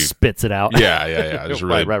really she spits it out. Yeah. Just a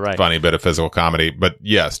really right. funny bit of physical comedy. But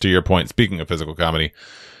yes, to your point, speaking of physical comedy,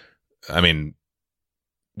 I mean,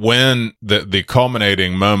 when the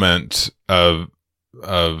culminating moment of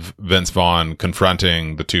Vince Vaughn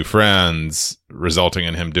confronting the two friends, resulting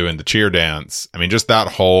in him doing the cheer dance. I mean, just that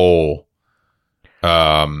whole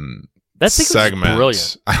that segment.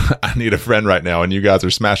 Brilliant. I need a friend right now, and you guys are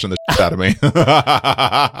smashing the shit out of me. Oh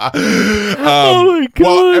my god!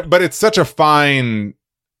 Well, but it's such a fine.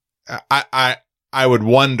 I would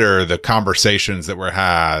wonder the conversations that were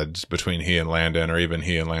had between he and Landon, or even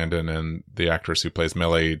he and Landon and the actress who plays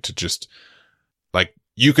Millie, to just like.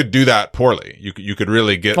 You could do that poorly. You could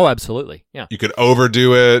really get. Oh, absolutely. Yeah. You could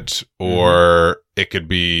overdo it, or it could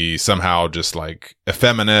be somehow just like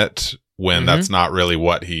effeminate when that's not really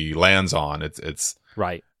what he lands on. It's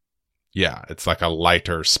right. Yeah, it's like a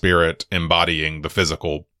lighter spirit embodying the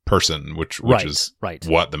physical person, which Right, is right.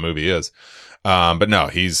 what the movie is. But no,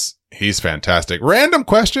 he's fantastic. Random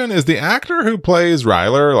question: is the actor who plays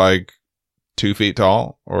Ryler like 2 feet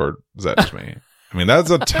tall, or is that just me? I mean, that's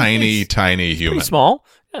a tiny, tiny human. Pretty small.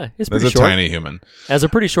 Yeah, he's pretty That's a short. tiny human. As a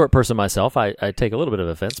pretty short person myself, I take a little bit of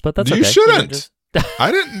offense, but that's okay. You shouldn't. just-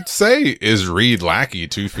 I didn't say, is Reed Lackey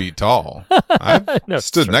 2 feet tall? I No, it's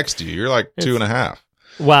stood true. next to you. You're like 2.5.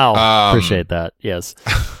 Wow, appreciate that. Yes.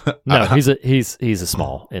 No, he's a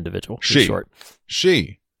small individual. He's She. short.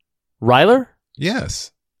 She. Ryler?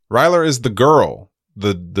 Yes. Ryler is the girl.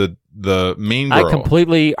 The mean girl. I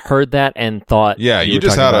completely heard that and thought Yeah, you you were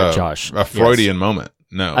just talking had about a Josh. a Freudian moment.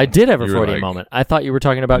 No. I did have a You were Freudian like, moment. I thought you were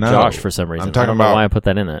talking about No, Josh for some reason. I'm talking I don't know about- why I put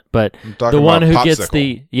that in it. But I'm talking the one about who gets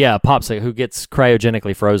Popsicle. Popsicle, who gets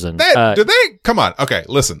cryogenically frozen. Did they? Come on. Okay,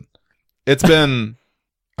 listen. It's been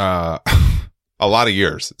a lot of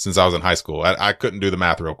years since I was in high school. I couldn't do the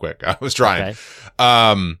math real quick. I was trying.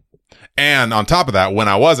 Okay. And on top of that, when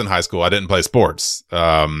I was in high school, I didn't play sports.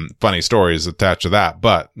 Funny stories attached to that,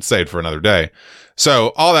 but saved for another day.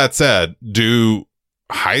 So all that said, do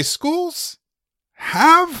high schools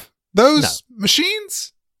have those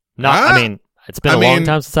machines? No, Huh? I mean, it's been I a long mean-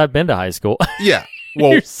 time since I've been to high school. Yeah.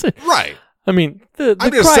 Well, You're saying- right. I mean, the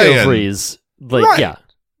I'm just saying- cryo-freeze, like, Right.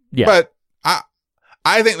 yeah. But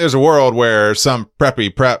I think there's a world where some prep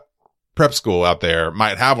school out there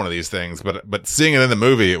might have one of these things, but seeing it in the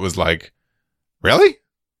movie, it was like, really?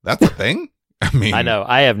 That's a thing? I mean, I know.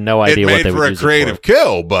 I have no it idea what made they for would a use creative it for.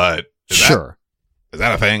 kill, but Sure. is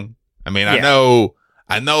that a thing? I mean, Yeah.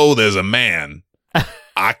 I know there's a man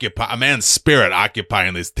a man's spirit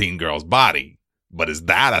occupying this teen girl's body, but is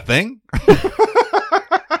that a thing?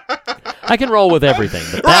 I can roll with everything.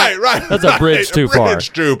 But that, right. That's a bridge too far.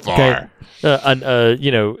 Bridge too far. Okay.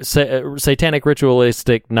 Satanic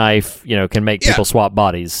ritualistic knife, can make people swap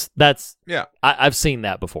bodies. That's Yeah. I've seen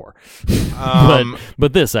that before, Um,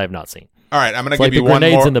 but this I have not seen. all right, I'm going to It's like give you the one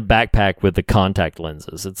grenades more. in the backpack with the contact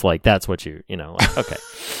lenses. It's like that's what like, okay.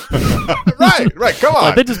 right. Come on.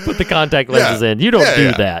 Like, they just put the contact lenses in. You don't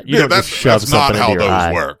do that. You don't that's, just shove that's not something how into your those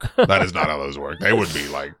eye. work. That is not how those work. They would be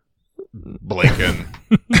like blinking,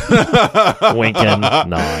 Winking,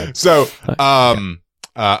 nod. So, I'm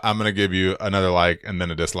going to give you another like and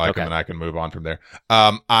then a dislike, Okay. and then I can move on from there.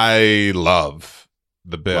 I love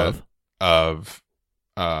the bit of,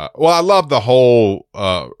 I love the whole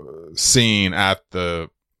scene at the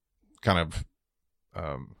kind of,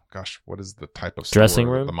 what is the type of store Dressing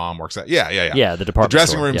that room? the mom works at? Yeah. Yeah, the The department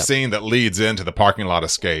dressing store. room Yep. scene that leads into the parking lot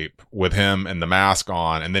escape with him and the mask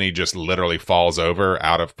on, and then he just literally falls over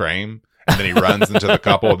out of frame, and then he runs into the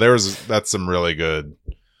couple. That's some really good,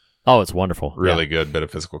 Oh, it's wonderful. really Yeah. good bit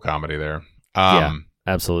of physical comedy there. Yeah.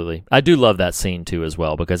 Absolutely. I do love that scene too as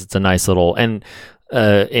well because it's a nice little and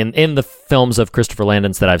in the films of Christopher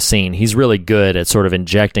Landon's that I've seen, he's really good at sort of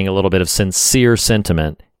injecting a little bit of sincere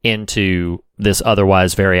sentiment into this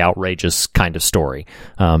otherwise very outrageous kind of story.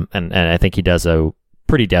 And I think he does so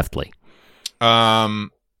pretty deftly.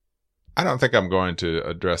 I don't think I'm going to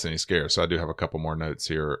address any scares, so I do have a couple more notes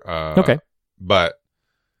here. Okay. But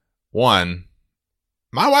one,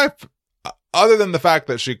 my wife, other than the fact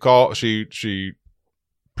that she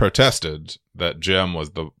protested that Jim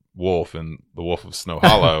was the wolf in The Wolf of Snow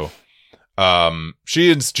Hollow, she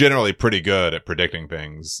is generally pretty good at predicting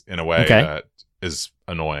things in a way Okay. that is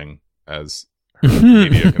annoying as her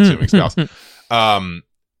media consuming spouse.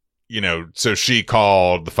 So she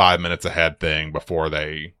called the 5 minutes ahead thing before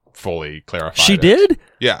they fully clarified She it. did?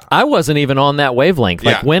 Yeah. I wasn't even on that wavelength.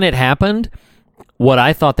 Like Yeah. when it happened, what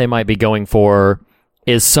I thought they might be going for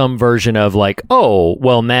is some version of like, oh,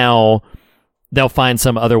 well now they'll find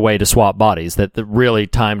some other way to swap bodies that the really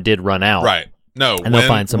time did run out. Right. No, And they'll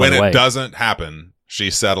find some when other it way. doesn't happen, she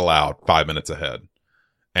said aloud 5 minutes ahead.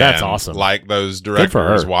 That's And awesome. Like those for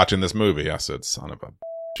directors her. watching this movie, I said, son of a...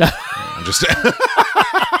 I'm just...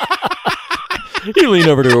 You lean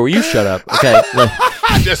over to her. You shut up. Okay.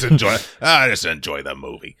 I just enjoy the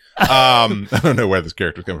movie. I don't know where this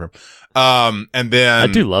character's coming from. And then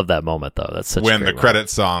I do love that moment though. That's such a when great the moment.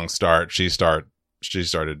 credits song start, she started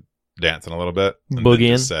dancing a little bit and Boogieing. then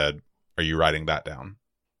just said, "Are you writing that down?"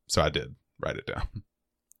 So I did write it down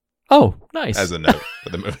Oh, nice. as a note for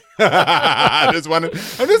the movie. I'm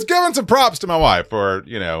just giving some props to my wife for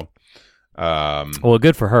Well,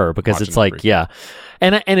 good for her because Watching it's the like, brief. yeah.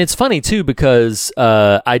 And it's funny too because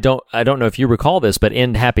I don't know if you recall this, but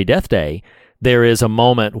in Happy Death Day, there is a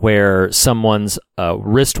moment where someone's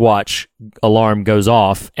wristwatch alarm goes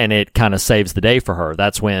off and it kind of saves the day for her.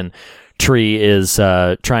 That's when Tree is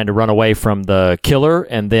trying to run away from the killer,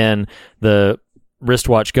 and then the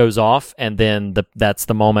wristwatch goes off, and then that's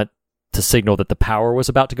the moment to signal that the power was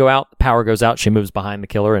about to go out. The power goes out. She moves behind the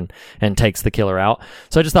killer and takes the killer out.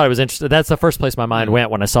 So I just thought it was interesting. That's the first place my mind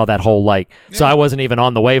went when I saw that whole So I wasn't even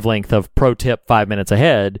on the wavelength of pro tip 5 minutes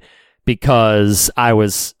ahead, because I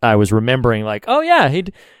was remembering oh yeah,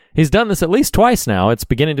 he's done this at least twice now. It's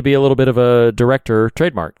beginning to be a little bit of a director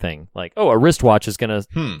trademark thing. A wristwatch is going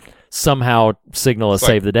to somehow signal a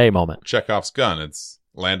save the day moment. Chekhov's gun. It's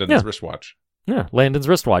Landon's wristwatch. Yeah, Landon's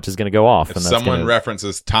wristwatch is going to go off. If someone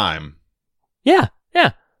references time. Yeah.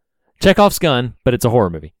 Chekhov's gun, but it's a horror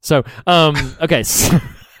movie. So, okay.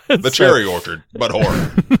 The Cherry Orchard, but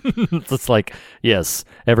horror. It's yes,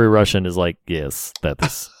 every Russian is yes, that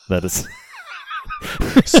is.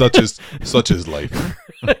 such is life.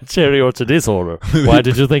 Cherry Orchard is horror. Why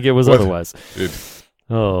did you think it was otherwise?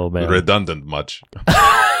 Oh man, redundant much.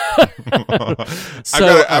 I've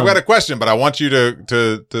got a question, but I want you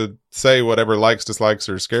to say whatever likes, dislikes,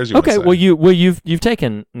 or scares you. Okay, you've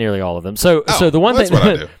taken nearly all of them. So the one thing, that's what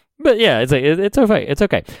I do. But yeah, it's okay. It's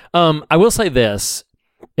okay. I will say this: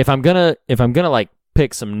 if I'm gonna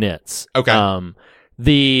pick some nits, okay.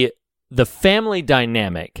 The family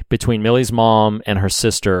dynamic between Millie's mom and her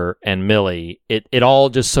sister and Millie, it all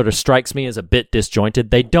just sort of strikes me as a bit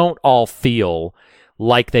disjointed. They don't all feel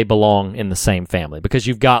like they belong in the same family, because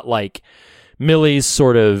you've got Millie's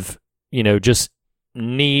sort of, just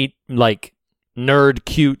neat, nerd,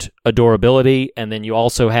 cute adorability. And then you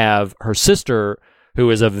also have her sister, who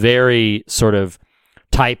is a very sort of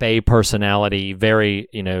type A personality, very,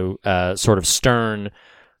 sort of stern,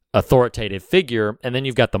 authoritative figure. And then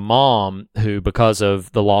you've got the mom, who, because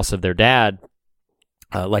of the loss of their dad,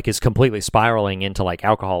 is completely spiraling into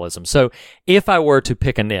alcoholism. So if I were to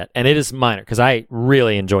pick a nit, and it is minor because I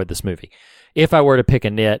really enjoyed this movie, if I were to pick a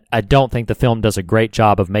nit, I don't think the film does a great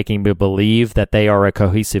job of making me believe that they are a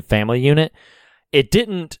cohesive family unit. It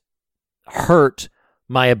didn't hurt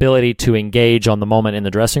my ability to engage on the moment in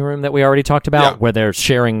the dressing room that we already talked about, where they're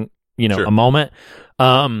sharing, sure, a moment.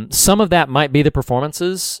 Some of that might be the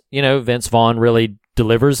performances. Vince Vaughn really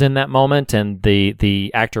delivers in that moment, and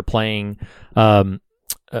the actor playing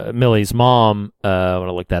Millie's mom, I want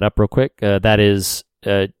to look that up real quick. That is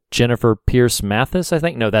Jennifer Pierce Mathis, I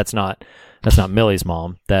think. No, that's not Millie's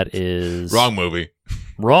mom. That is wrong movie.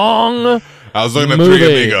 Wrong. I was looking at Three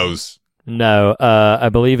Amigos. No, I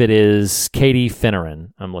believe it is Katie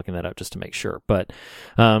Finneran. I'm looking that up just to make sure, but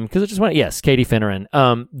because I just want Katie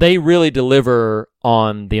Finneran. They really deliver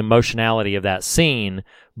on the emotionality of that scene,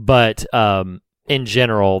 but in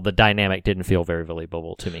general, the dynamic didn't feel very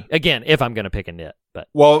believable to me. Again, if I'm going to pick a nit, but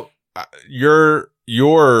the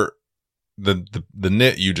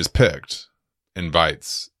nit you just picked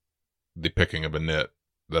invites the picking of a nit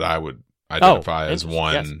that I would identify as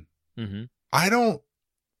one. Yes. Mm-hmm. I don't.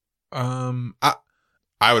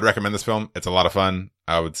 I would recommend this film. It's a lot of fun.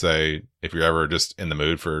 I would say if you're ever just in the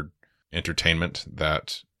mood for entertainment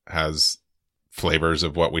that has flavors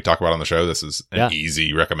of what we talk about on the show, this is an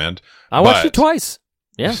easy recommend. I watched it twice.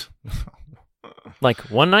 Yeah.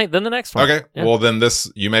 One night, then the next one. Okay. Yeah. Well, then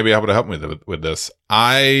you may be able to help me with this.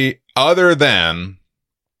 Other than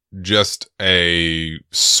just a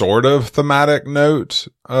sort of thematic note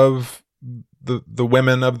of the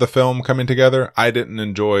women of the film coming together, I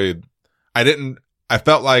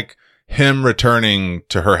felt like him returning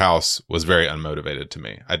to her house was very unmotivated to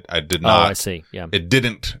me. I did not. Oh, I see. Yeah. It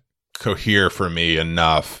didn't cohere for me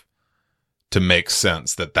enough to make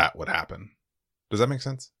sense that would happen. Does that make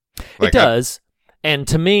sense? It does. And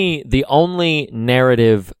to me, the only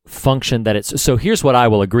narrative function that it's... So here's what I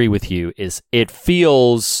will agree with you, is it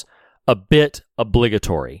feels a bit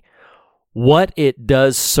obligatory. What it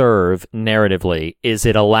does serve narratively is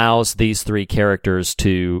it allows these three characters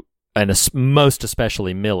to, and most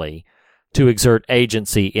especially Millie, to exert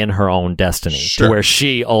agency in her own destiny, sure, to where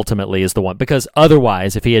she ultimately is the one. Because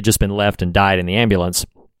otherwise, if he had just been left and died in the ambulance,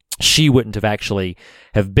 she wouldn't have actually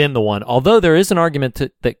have been the one. Although there is an argument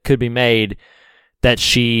that could be made that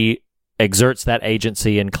she exerts that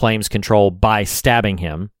agency and claims control by stabbing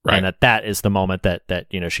him, right, and that is the moment that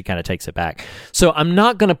she kind of takes it back. So I'm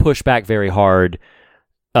not going to push back very hard,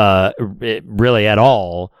 really at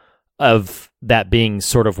all, of that being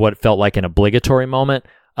sort of what felt like an obligatory moment.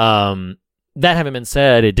 That having been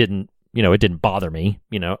said, it didn't bother me.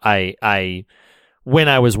 When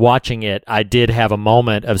I was watching it, I did have a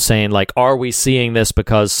moment of saying, are we seeing this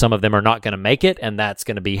because some of them are not going to make it, and that's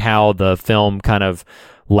going to be how the film kind of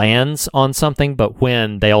lands on something? But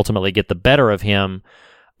when they ultimately get the better of him,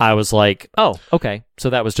 I was like, oh, okay,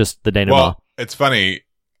 so that was just the denouement. Well, it's funny,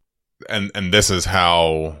 and this is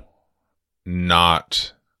how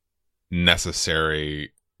not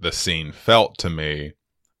necessary the scene felt to me.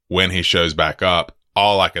 When he shows back up,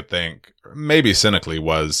 all I could think, maybe cynically,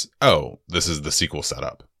 was, oh, this is the sequel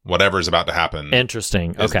setup. Whatever's about to happen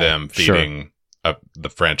Interesting. is Okay. them Sure. feeding up the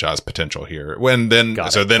franchise potential here. When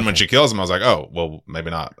she kills him, I was like, oh, well, maybe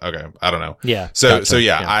not. Okay, I don't know. Yeah. So Gotcha.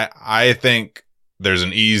 yeah, I think there's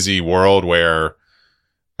an easy world where,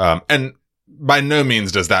 and by no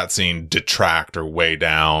means does that scene detract or weigh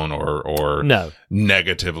down or No.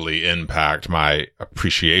 negatively impact my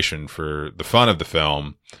appreciation for the fun of the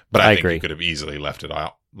film. But I think agree. you could have easily left it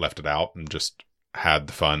out and just had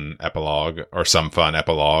the fun epilogue or some fun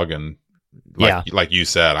epilogue. And like you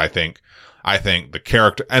said, I think the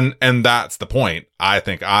character, and that's the point. I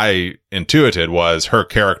think I intuited was her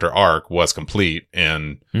character arc was complete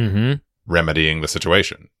in remedying the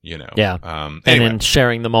situation, Yeah. Anyway. And then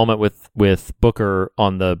sharing the moment with Booker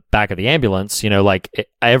on the back of the ambulance, like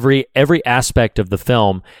every aspect of the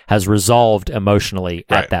film has resolved emotionally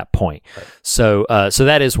Right. at that point. Right. So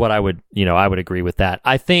that is what I would agree with that.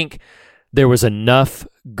 I think there was enough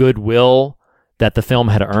goodwill that the film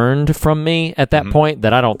had earned from me at that point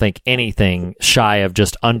that I don't think anything shy of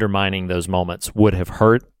just undermining those moments would have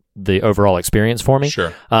hurt the overall experience for me.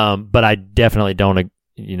 Sure. But I definitely don't,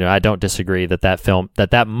 I don't disagree that film,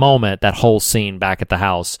 that moment, that whole scene back at the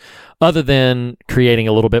house, other than creating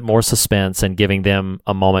a little bit more suspense and giving them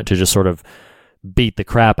a moment to just sort of beat the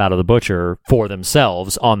crap out of the butcher for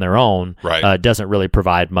themselves on their own, right. Doesn't really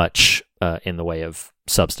provide much in the way of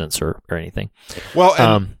substance or anything. Well,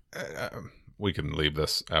 and, we can leave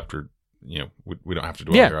this after, we don't have to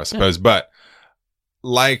dwell here, I suppose. Yeah. But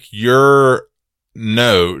like your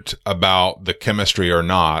note about the chemistry or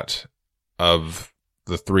not of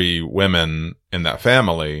the three women in that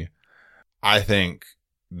family, I think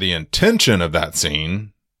the intention of that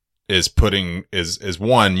scene is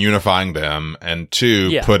one, unifying them, and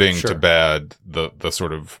two, putting to bed the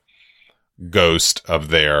sort of ghost of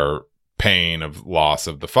their pain of loss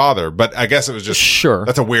of the father. But I guess it was just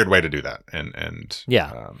that's a weird way to do that. And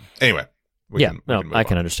anyway, I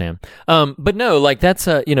can understand. But no, like that's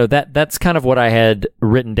that's kind of what I had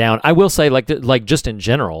written down. I will say, like just in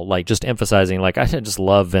general, like just emphasizing, like I just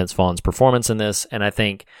love Vince Vaughn's performance in this, and I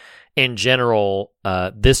think in general,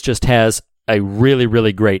 this just has a really,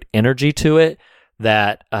 really great energy to it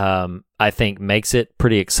that I think makes it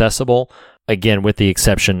pretty accessible. Again, with the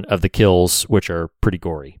exception of the kills, which are pretty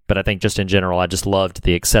gory. But I think just in general, I just loved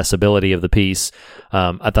the accessibility of the piece.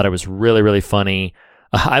 I thought it was really, really funny.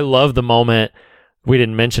 I love the moment, we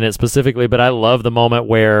didn't mention it specifically, but I love the moment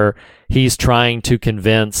where he's trying to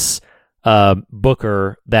convince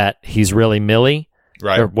Booker that he's really Millie.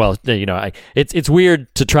 Right. Or, well, it's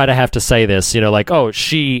weird to try to have to say this, like, oh,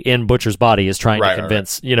 she in Butcher's body is trying to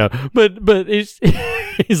convince, but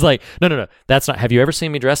he's like, no, that's not. Have you ever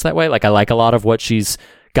seen me dressed that way? Like, I like a lot of what she's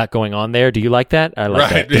got going on there. Do you like that? I like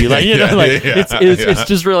that. Do you like, it's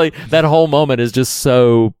just really, that whole moment is just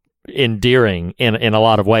so endearing in a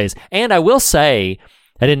lot of ways. And I will say,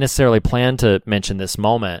 I didn't necessarily plan to mention this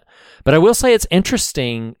moment, but I will say it's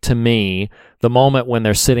interesting to me, the moment when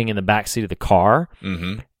they're sitting in the backseat of the car.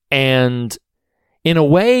 Mm-hmm. And in a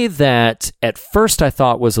way that at first I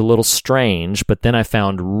thought was a little strange, but then I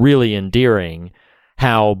found really endearing,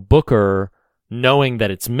 how Booker, knowing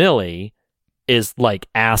that it's Millie, is like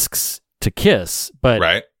asks to kiss,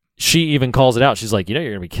 but she even calls it out. She's like, you're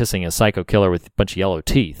going to be kissing a psycho killer with a bunch of yellow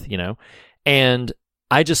teeth, And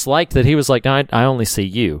I just liked that he was like, no, I only see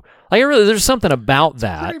you. Like, there's something about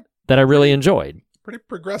that that I really enjoyed. Pretty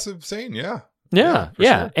progressive scene, yeah. Yeah.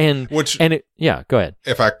 Sure. And go ahead.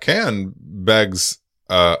 If I can, begs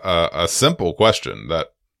a simple question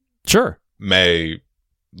that may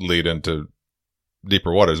lead into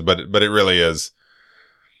deeper waters, but it really is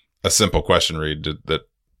a simple question, Reed.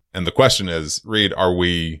 And the question is, Reed, are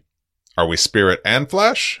we spirit and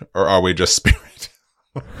flesh, or are we just spirit?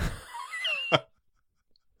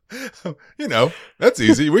 That's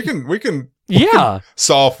easy. We can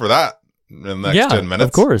solve for that in the next 10 minutes.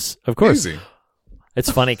 Of course. Easy. It's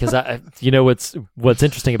funny because what's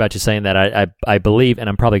interesting about you saying that, I believe, and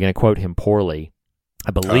I'm probably going to quote him poorly.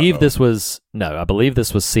 I believe this was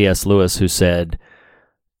C.S. Lewis who said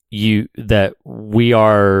that we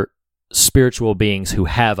are spiritual beings who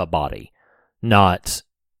have a body, not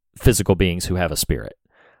physical beings who have a spirit.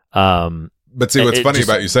 But see, what's funny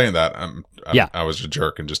about you saying that, I was a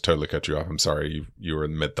jerk and just totally cut you off. I'm sorry. You were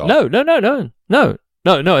in mid-thought.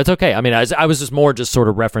 No, it's okay. I mean, I was just more sort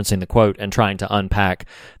of referencing the quote and trying to unpack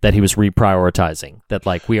that he was reprioritizing, that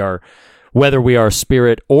like whether we are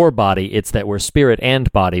spirit or body, it's that we're spirit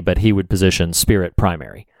and body, but he would position spirit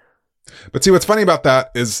primary. But see, what's funny about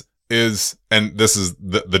that is and this is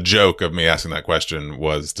the joke of me asking that question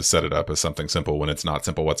was to set it up as something simple when it's not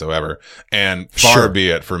simple whatsoever. And far be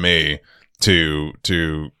it for me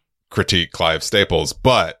to critique Clive Staples,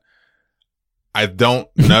 but I don't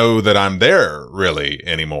know that I'm there really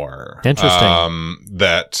anymore. Interesting.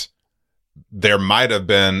 That there might have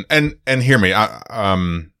been, and hear me,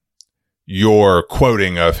 your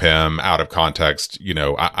quoting of him out of context, you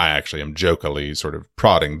know, I actually am jokingly sort of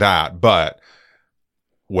prodding that, but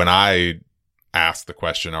when I ask the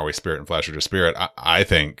question, are we spirit and flesh or just spirit? I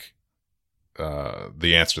think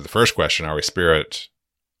the answer to the first question, are we spirit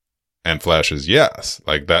and flesh, is yes.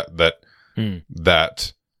 Like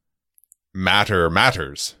that matter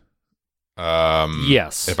matters.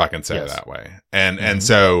 Yes. If I can say it that way. And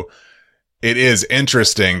so it is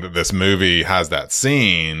interesting that this movie has that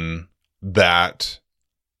scene that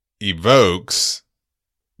evokes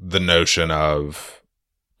the notion of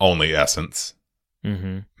only essence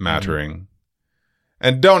mattering.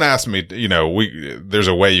 And don't ask me, you know, there's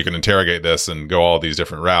a way you can interrogate this and go all these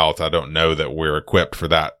different routes. I don't know that we're equipped for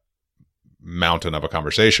that mountain of a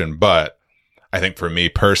conversation, but I think for me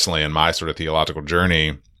personally in my sort of theological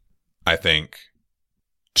journey, I think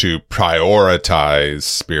to prioritize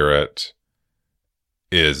spirit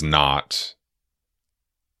is not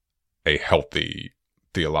a healthy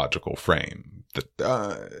theological frame.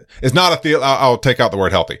 That it's not I'll take out the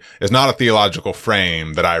word healthy. It's not a theological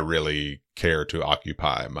frame that I really care to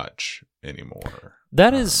occupy much anymore.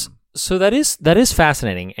 That is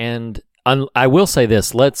fascinating, and I will say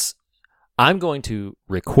this. I'm going to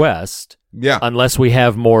request, unless we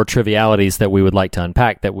have more trivialities that we would like to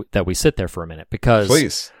unpack, that we sit there for a minute, because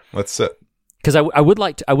please, let's sit. Because I would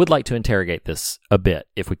like to interrogate this a bit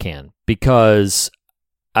if we can, because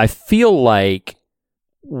I feel like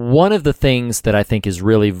one of the things that I think is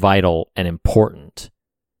really vital and important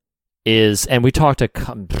is, and we talked I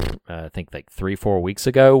think like 3-4 weeks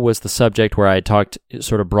ago was the subject where I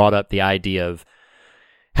sort of brought up the idea of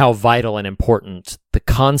how vital and important the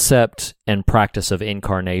concept and practice of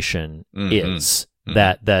incarnation is.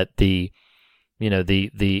 That the, you know,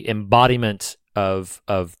 the embodiment of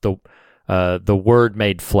the Word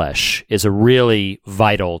made flesh is a really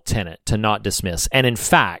vital tenet to not dismiss. And in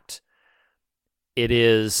fact, it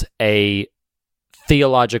is a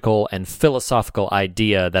theological and philosophical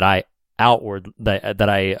idea that I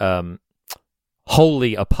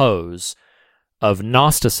wholly oppose of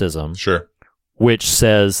Gnosticism. Sure. Which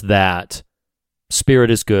says that spirit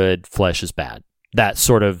is good, flesh is bad. That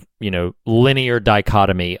sort of, you know, linear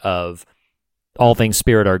dichotomy of all things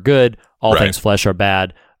spirit are good, all things flesh are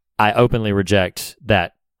bad. I openly reject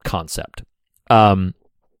that concept. But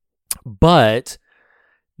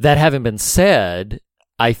that having been said,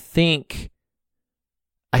 I think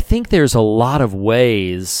there's a lot of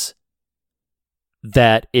ways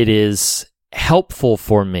that it is helpful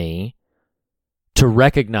for me to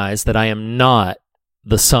recognize that I am not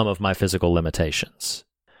the sum of my physical limitations.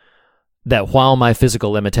 That while my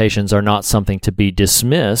physical limitations are not something to be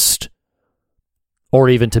dismissed or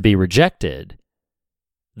even to be rejected,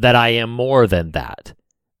 that I am more than that.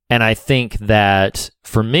 And I think that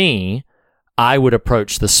for me, I would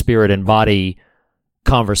approach the spirit and body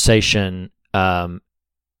conversation. I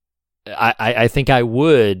think I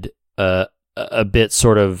would a bit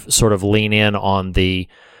sort of lean in on the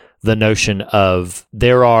notion of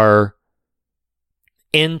there are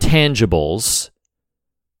intangibles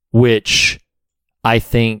which I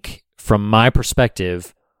think, from my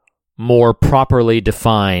perspective, more properly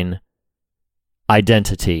define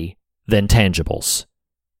identity than tangibles,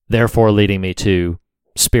 therefore leading me to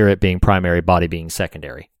spirit being primary, body being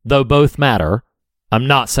secondary. Though both matter, I'm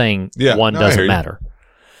not saying one doesn't matter.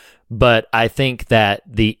 But I think that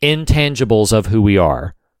the intangibles of who we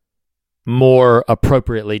are more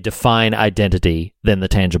appropriately define identity than the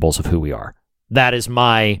tangibles of who we are. That is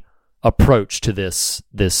my approach to this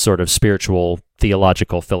sort of spiritual,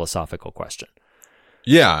 theological, philosophical question.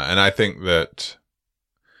 Yeah, and I think that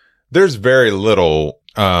there's very little,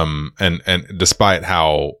 and despite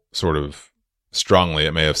how sort of strongly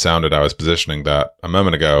it may have sounded, I was positioning that a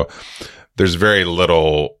moment ago, there's very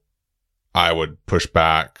little I would push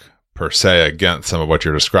back per se against some of what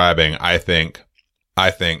you're describing. I think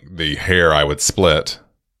the hair I would split,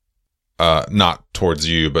 not towards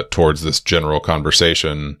you, but towards this general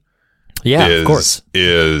conversation. Yeah, of course.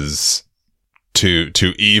 Is to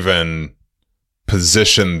even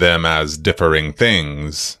position them as differing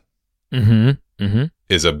things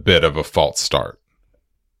is a bit of a false start.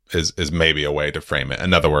 Is maybe a way to frame it.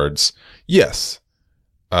 In other words, yes,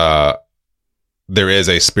 there is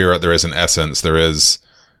a spirit, there is an essence, there is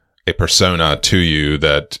a persona to you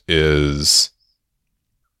that is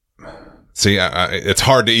See, it's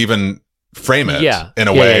hard to even frame it in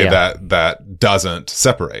a way that doesn't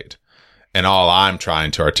separate. And all I'm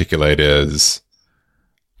trying to articulate is,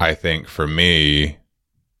 I think for me,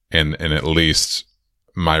 in at least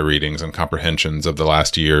my readings and comprehensions of the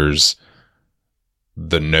last years,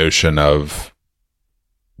 the notion of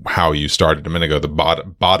how you started a minute ago, the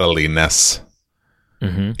bodiliness,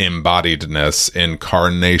 embodiedness,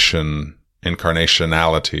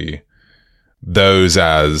 incarnationality, those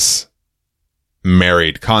as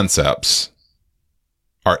married concepts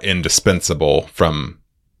are indispensable from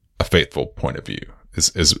a faithful point of view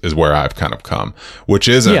is where I've kind of come, which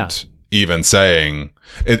isn't even saying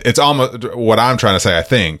it's almost what I'm trying to say, I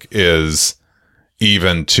think, is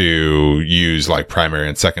even to use like primary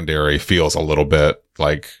and secondary feels a little bit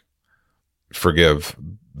like, forgive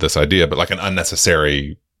this idea, but like an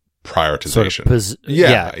unnecessary prioritization. Sort of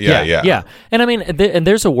yeah. And I mean, and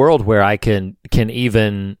there's a world where I can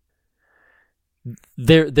even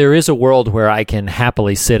there is a world where I can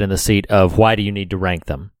happily sit in the seat of why do you need to rank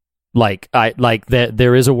them?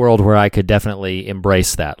 There is a world where I could definitely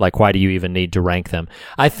embrace that. Like, why do you even need to rank them?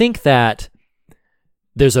 I think that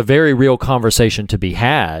there's a very real conversation to be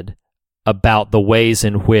had about the ways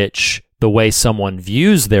in which the way someone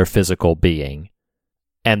views their physical being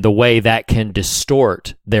and the way that can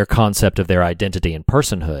distort their concept of their identity and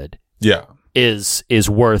personhood is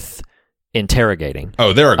worth interrogating.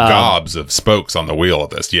 Oh, there are gobs of spokes on the wheel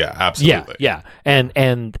of this. Yeah, absolutely. Yeah. And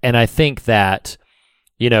I think that,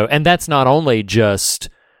 and that's not only just,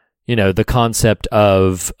 the concept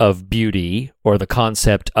of beauty or the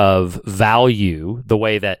concept of value, the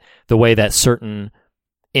way that certain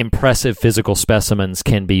impressive physical specimens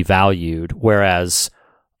can be valued, whereas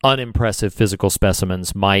unimpressive physical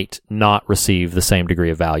specimens might not receive the same degree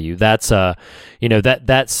of value. That's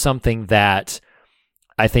that's something that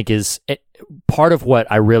I think is part of what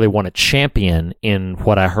I really want to champion in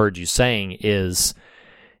what I heard you saying is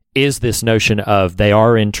this notion of they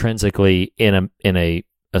are intrinsically in a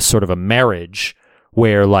sort of a marriage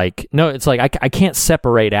where it's like I can't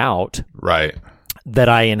separate out that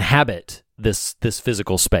I inhabit this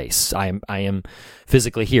physical space. I am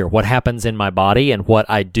physically here. What happens in my body and what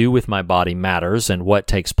I do with my body matters, and what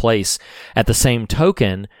takes place. At the same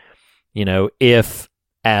token, if,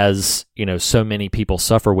 as so many people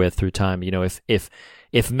suffer with through time,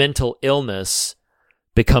 if mental illness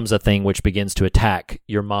becomes a thing which begins to attack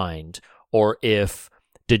your mind, or if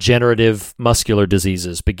degenerative muscular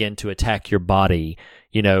diseases begin to attack your body,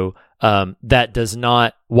 that does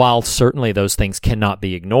not, while certainly those things cannot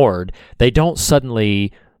be ignored, they don't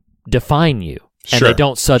suddenly define you. And they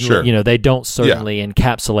don't suddenly, they don't certainly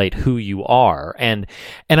encapsulate who you are. And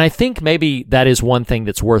I think maybe that is one thing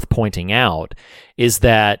that's worth pointing out, is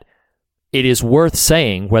that it is worth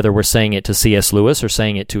saying, whether we're saying it to C.S. Lewis or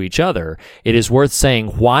saying it to each other, it is worth saying,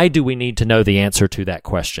 why do we need to know the answer to that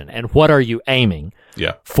question? And what are you aiming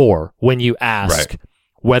for when you ask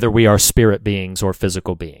whether we are spirit beings or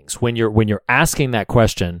physical beings? When you're asking that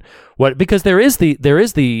question, because there is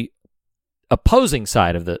the opposing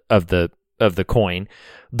side of the coin,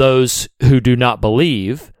 those who do not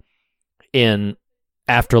believe in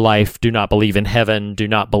afterlife, do not believe in heaven, do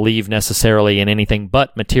not believe necessarily in anything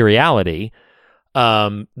but materiality.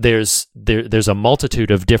 There's a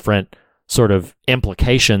multitude of different sort of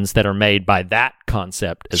implications that are made by that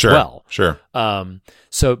concept as well.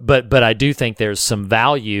 But I do think there's some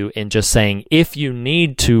value in just saying, if you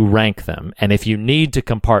need to rank them and if you need to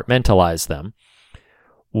compartmentalize them,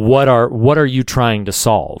 what are you trying to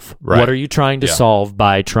solve? What are you trying to solve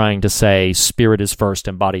by trying to say spirit is first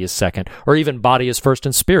and body is second, or even body is first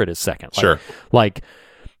and spirit is second?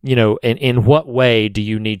 In what way do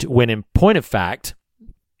you need to, when in point of fact,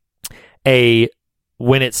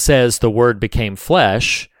 when it says the Word became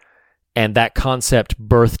flesh, and that concept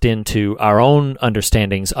birthed into our own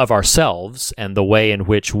understandings of ourselves and the way in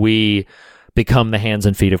which we become the hands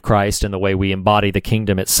and feet of Christ and the way we embody the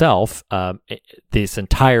kingdom itself, this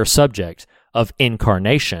entire subject of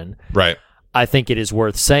incarnation, I think it is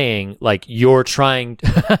worth saying, you're trying...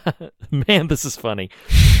 Man, this is funny.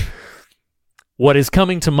 What is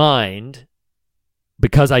coming to mind,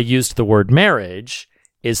 because I used the word marriage,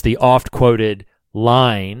 is the oft-quoted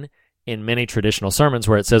line in many traditional sermons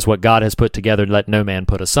where it says, what God has put together, let no man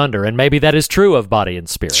put asunder. And maybe that is true of body and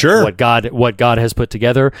spirit. What God has put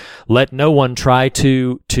together, let no one try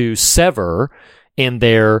to sever in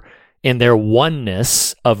their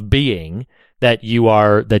oneness of being, that you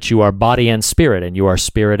are body and spirit, and you are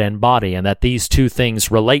spirit and body, and that these two things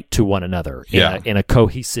relate to one another in a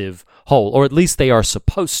cohesive whole, or at least they are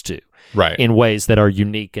supposed to, in ways that are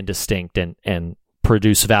unique and distinct and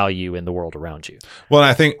produce value in the world around you. Well,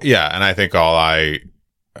 I think all I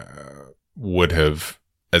would have,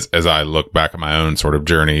 as I look back at my own sort of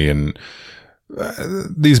journey and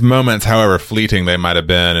these moments, however fleeting they might have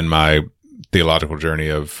been in my theological journey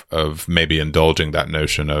of maybe indulging that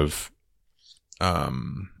notion of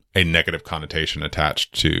a negative connotation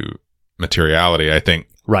attached to materiality. I think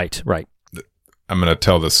Right. I'm going to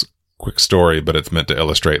tell this quick story, but it's meant to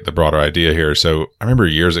illustrate the broader idea here. So I remember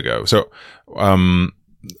years ago. So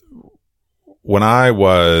when I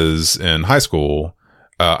was in high school,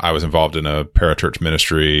 I was involved in a parachurch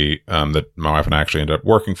ministry that my wife and I actually ended up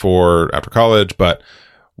working for after college. But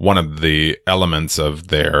one of the elements of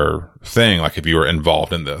their thing, like if you were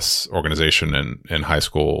involved in this organization in high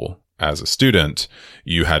school as a student,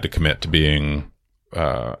 you had to commit to being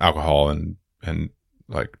alcohol and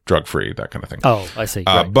like drug free, that kind of thing. Oh, I see.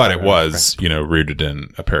 But it was, rooted in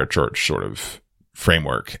a parachurch sort of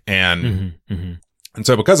framework. And, and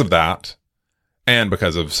so because of that, and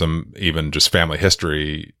because of some even just family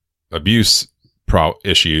history, abuse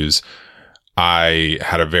issues, I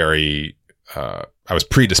had I was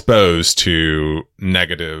predisposed to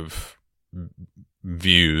negative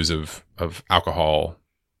views of alcohol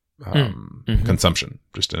consumption,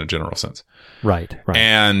 just in a general sense. Right.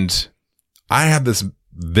 And I have this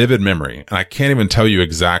vivid memory, and I can't even tell you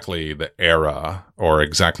exactly the era or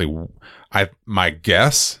exactly my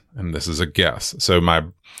guess, and this is a guess. So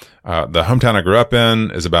the hometown I grew up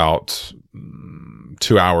in is about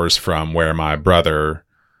 2 hours from where my brother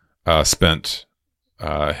spent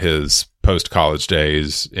his post-college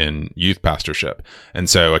days in youth pastorship. And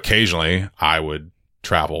so occasionally I would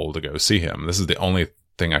travel to go see him. This is the only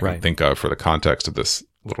thing I can think of for the context of this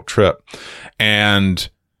little trip. And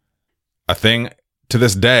a thing to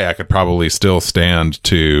this day I could probably still stand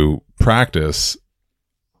to practice,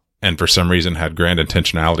 and for some reason had grand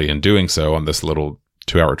intentionality in doing so on this little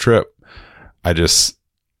 2-hour trip. I just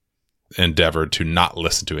endeavored to not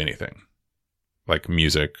listen to anything like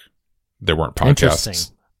music. There weren't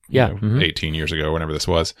podcasts. Yeah. 18 years ago, whenever this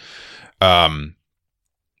was. I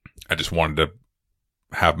just wanted to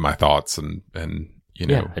have my thoughts and on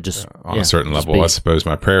a certain level, I suppose,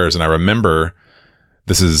 my prayers. And I remember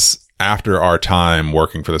this is after our time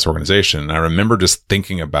working for this organization. And I remember just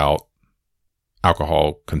thinking about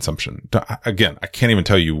alcohol consumption. Again, I can't even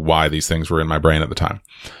tell you why these things were in my brain at the time.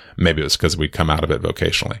 Maybe it was because we'd come out of it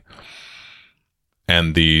vocationally.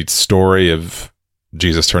 And the story of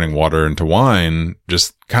Jesus turning water into wine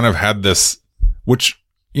just kind of had this, which,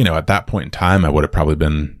 at that point in time, I would have probably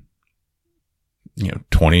been,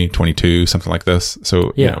 20, 22, something like this.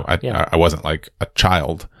 So, I wasn't like a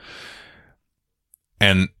child.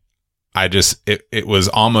 And I just, it was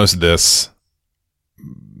almost this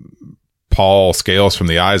Paul scales from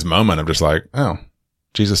the eyes moment of just like, oh,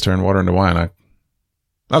 Jesus turned water into wine.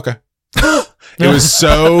 Okay. It was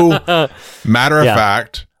so matter of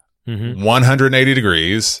fact, 180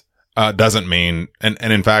 degrees, doesn't mean, and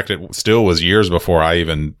in fact, it still was years before I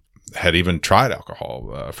had tried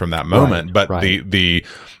alcohol, from that moment, but the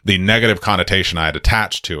negative connotation I had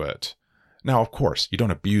attached to it. Now, of course, you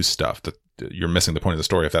don't abuse stuff. That you're missing the point of the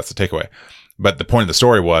story if that's the takeaway. But the point of the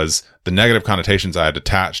story was the negative connotations I had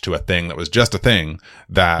attached to a thing that was just a thing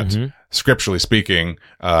that, scripturally speaking,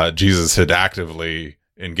 Jesus had actively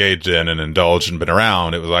engaged in and indulged and been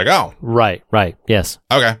around. It was like, oh, right, yes,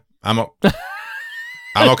 okay, I'm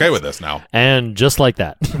okay with this now. And just like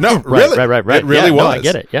that, no, really, right. It really was. No, I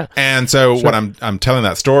get it. Yeah. And so what I'm telling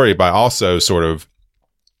that story by also sort of,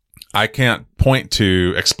 I can't point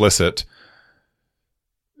to explicit,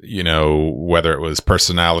 whether it was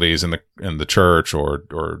personalities in the church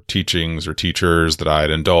or teachings or teachers that I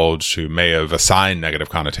had indulged who may have assigned negative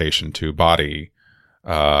connotation to body,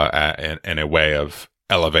 in a way of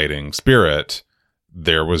elevating spirit.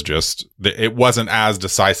 There was just, it wasn't as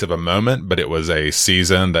decisive a moment, but it was a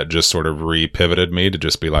season that just sort of re-pivoted me to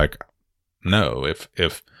just be like, no,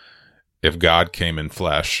 if God came in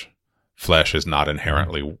flesh is not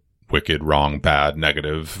inherently wicked, wrong, bad,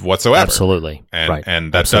 negative whatsoever. Absolutely.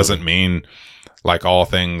 And that doesn't mean, like all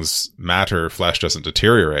things matter, flesh doesn't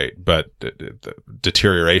deteriorate, but the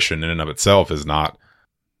deterioration in and of itself is not,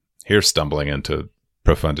 here's stumbling into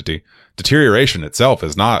profundity. Deterioration itself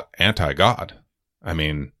is not anti-God. I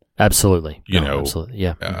mean, absolutely. Absolutely.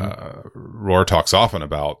 Yeah. Rohr talks often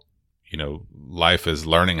about, life is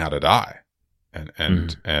learning how to die.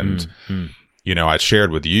 And I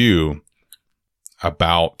shared with you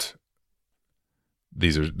about,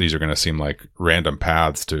 these are going to seem like random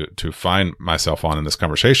paths to find myself on in this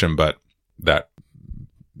conversation, but that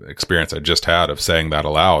experience I just had of saying that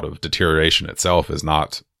aloud, of deterioration itself is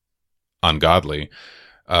not ungodly.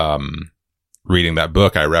 reading that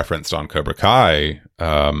book I referenced on Cobra Kai,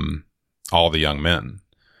 All the Young Men.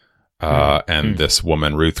 And this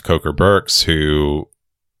woman, Ruth Coker Burks, who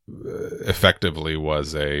effectively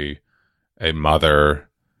was a mother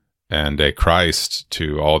and a Christ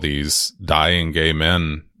to all these dying gay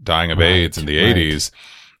men dying of AIDS in the 80s,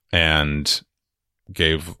 and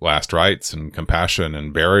gave last rites and compassion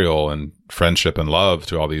and burial and friendship and love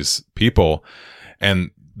to all these people.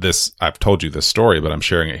 And this, I've told you this story, but I'm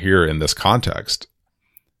sharing it here in this context.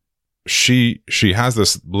 She has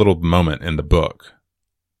this little moment in the book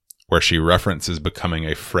where she references becoming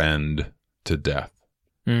a friend to death.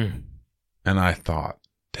 And I thought,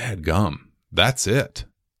 dadgum, that's it.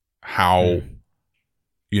 How,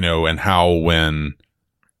 and how when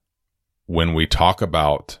we talk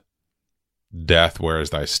about death, where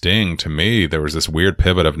is thy sting? To me, there was this weird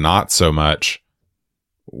pivot of not so much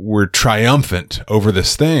we're triumphant over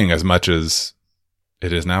this thing as much as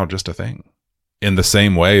it is now just a thing. In the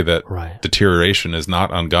same way that deterioration is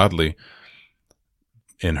not ungodly,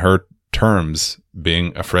 in her terms,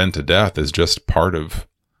 being a friend to death is just part of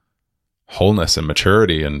wholeness and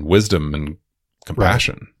maturity and wisdom and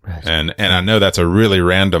compassion. Right. And I know that's a really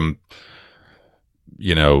random,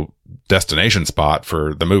 destination spot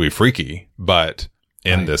for the movie Freaky, but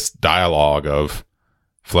in this dialogue of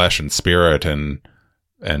flesh and spirit and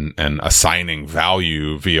assigning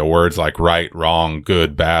value via words like right, wrong,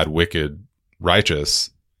 good, bad, wicked,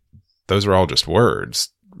 righteous, those are all just words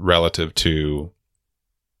relative to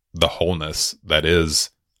the wholeness that is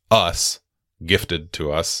us, gifted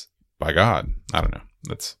to us by God. I don't know.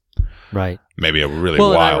 That's maybe a really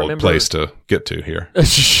wild place to get to here.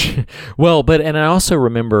 Well, and I also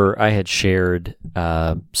remember I had shared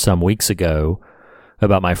some weeks ago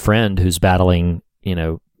about my friend who's battling,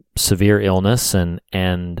 severe illness,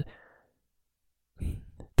 and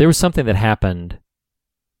there was something that happened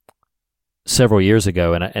several years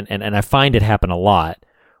ago, and I find it happen a lot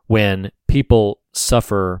when people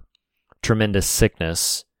suffer tremendous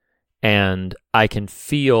sickness, and I can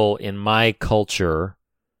feel in my culture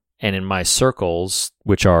and in my circles,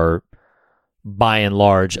 which are by and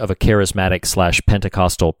large of a charismatic /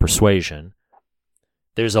 Pentecostal persuasion,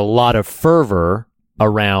 there's a lot of fervor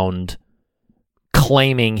around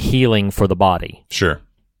claiming healing for the body. Sure.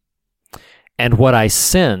 And what I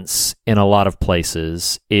sense in a lot of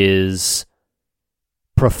places is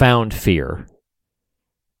profound fear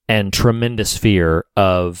and tremendous fear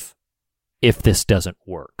of if this doesn't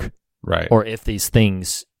work. Right. Or if these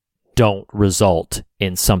things don't result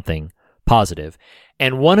in something positive.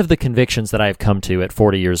 And one of the convictions that I have come to at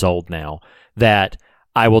 40 years old now, that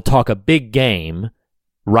I will talk a big game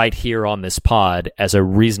right here on this pod as a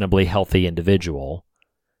reasonably healthy individual,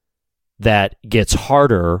 that gets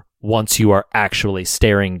harder once you are actually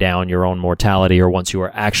staring down your own mortality, or once you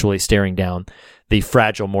are actually staring down the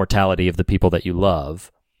fragile mortality of the people that you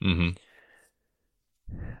love. Mm-hmm.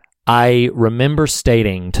 I remember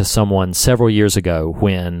stating to someone several years ago,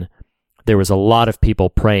 when there was a lot of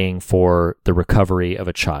people praying for the recovery of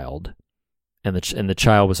a child, and the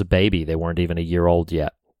child was a baby. They weren't even a year old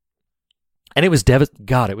yet. And it was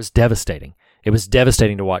it was devastating. It was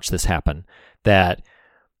devastating to watch this happen, that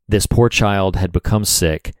this poor child had become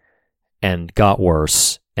sick and got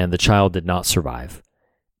worse, and the child did not survive.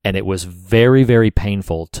 And it was very, very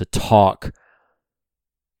painful to talk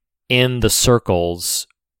in the circles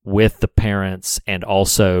with the parents and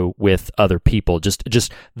also with other people, just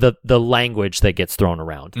the language that gets thrown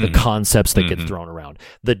around, the concepts that get thrown around,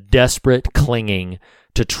 the desperate clinging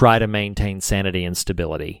to try to maintain sanity and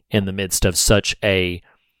stability in the midst of such an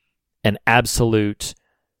absolute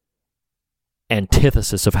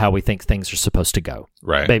antithesis of how we think things are supposed to go.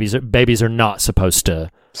 Right. Babies are not supposed to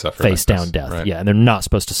suffer face like down this. death. Right. Yeah, and they're not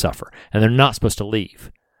supposed to suffer, and they're not supposed to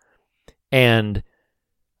leave. And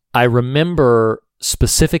I remember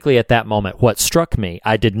specifically at that moment, what struck me,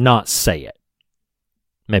 I did not say it.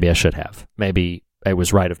 Maybe I should have. Maybe it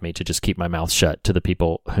was right of me to just keep my mouth shut to the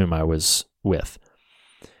people whom I was with.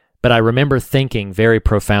 But I remember thinking very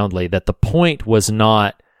profoundly that the point was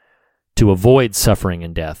not to avoid suffering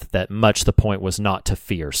and death, that much the point was not to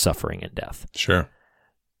fear suffering and death. Sure.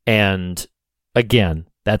 And again,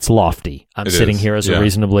 that's lofty. I'm sitting here as a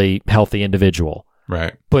reasonably healthy individual.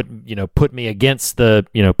 Right. Put me against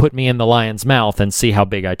put me in the lion's mouth and see how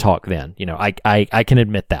big I talk then. I can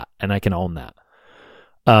admit that, and I can own that.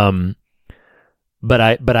 But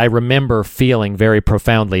I remember feeling very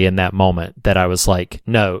profoundly in that moment that I was like,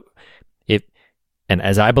 no, and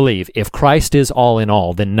as I believe, if Christ is all in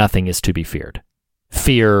all, then nothing is to be feared.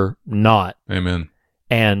 Fear not. Amen.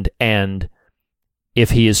 And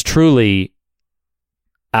if he is truly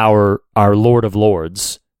our Lord of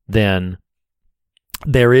Lords, then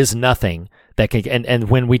there is nothing that can, and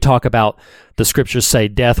when we talk about the scriptures say,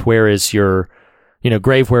 death, where is your,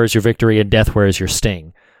 grave, where is your victory, and death, where is your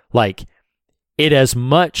sting? Like, it as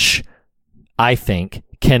much, I think,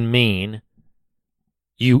 can mean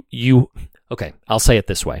okay, I'll say it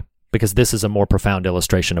this way, because this is a more profound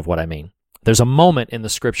illustration of what I mean. There's a moment in the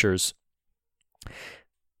scriptures,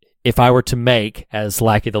 if I were to make, as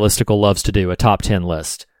Lackey the Listicle loves to do, a top 10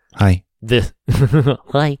 list. Hi.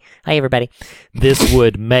 Hi everybody. This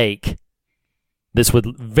would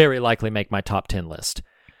very likely make my top 10 list.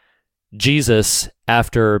 Jesus,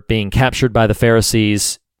 after being captured by the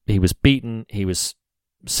Pharisees, he was beaten, he was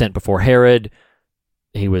sent before Herod,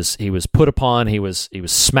 he was put upon, he was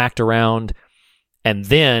smacked around, and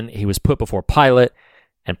then he was put before Pilate,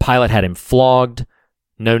 and Pilate had him flogged.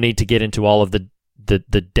 No need to get into all of the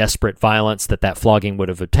desperate violence that flogging would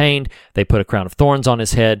have obtained. They put a crown of thorns on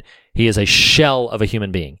his head. He is a shell of a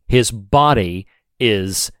human being. His body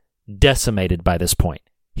is decimated by this point.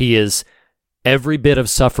 He is every bit of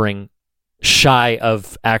suffering shy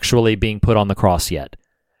of actually being put on the cross yet.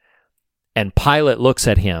 And Pilate looks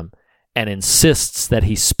at him and insists that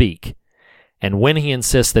he speak. And when he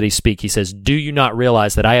insists that he speak, he says, "Do you not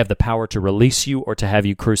realize that I have the power to release you or to have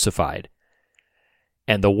you crucified?"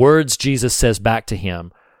 And the words Jesus says back to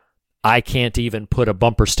him, I can't even put a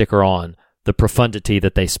bumper sticker on the profundity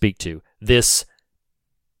that they speak to. This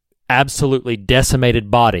absolutely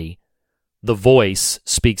decimated body, the voice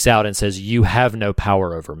speaks out and says, "You have no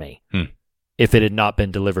power over me if it had not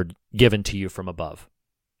been given to you from above."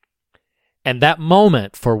 And that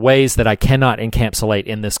moment, for ways that I cannot encapsulate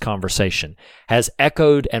in this conversation, has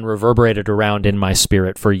echoed and reverberated around in my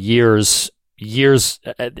spirit for years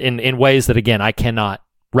in ways that, again, I cannot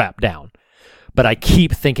wrap down. But I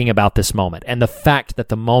keep thinking about this moment, and the fact that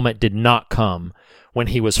the moment did not come when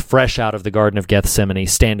he was fresh out of the Garden of Gethsemane,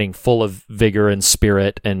 standing full of vigor and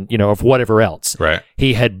spirit and, of whatever else. Right.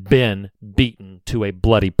 He had been beaten to a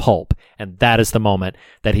bloody pulp, and that is the moment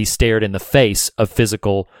that he stared in the face of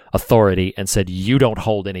physical authority and said, "You don't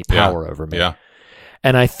hold any power over me." Yeah.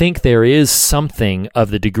 And I think there is something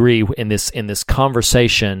of the degree in this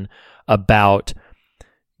conversation about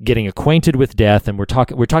getting acquainted with death, and we're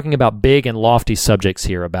talking about big and lofty subjects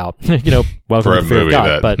here about welcome to the fear of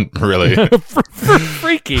God, but really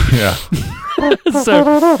freaky. Yeah.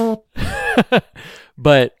 So,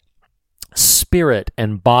 but spirit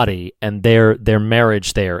and body and their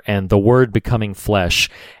marriage there, and the Word becoming flesh,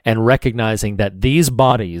 and recognizing that these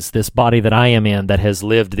bodies, this body that I am in that has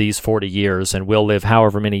lived these 40 years and will live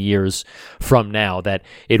however many years from now, that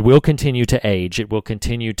it will continue to age, it will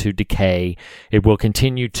continue to decay, it will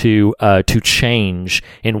continue to change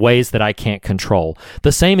in ways that I can't control.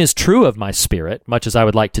 The same is true of my spirit, much as I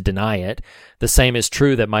would like to deny it. The same is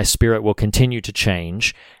true that my spirit will continue to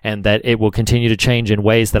change, and that it will continue to change in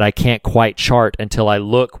ways that I can't quite chart until I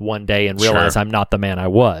look one day and realize I'm not the man I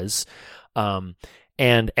was. And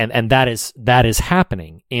that is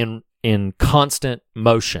happening in constant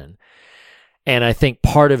motion. And I think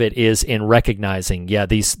part of it is in recognizing,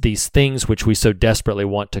 these things which we so desperately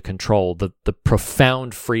want to control, the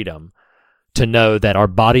profound freedom to know that our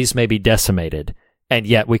bodies may be decimated, and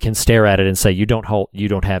yet we can stare at it and say, you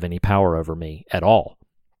don't have any power over me at all.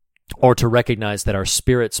 Or to recognize that our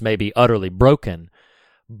spirits may be utterly broken,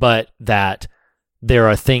 but that there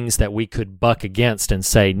are things that we could buck against and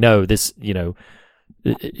say, no, this,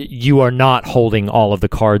 you are not holding all of the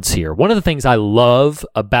cards here. One of the things I love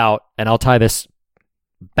about, and I'll tie this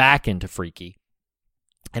back into Freaky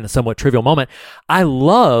in a somewhat trivial moment, I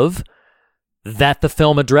love that the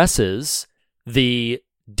film addresses the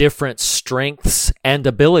different strengths and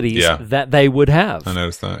abilities that they would have. I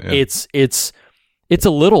noticed that. Yeah. It's a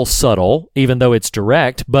little subtle, even though it's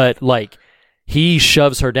direct, but like he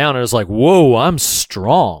shoves her down and is like, "Whoa, I'm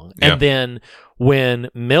strong." Yeah. And then when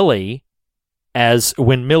Millie's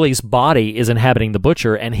body is inhabiting the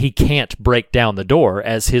butcher and he can't break down the door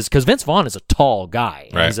because Vince Vaughn is a tall guy.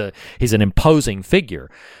 Right. He's an imposing figure.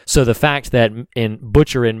 So the fact that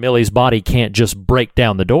Butcher in Millie's body can't just break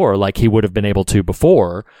down the door like he would have been able to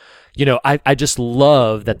before, I just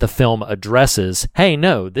love that the film addresses, hey,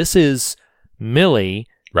 no, this is Millie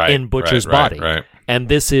in Butcher's body. Right. And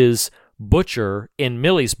this is Butcher in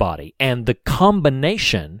Millie's body. And the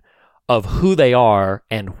combination of who they are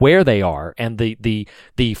and where they are and the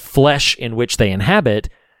flesh in which they inhabit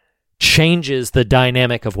changes the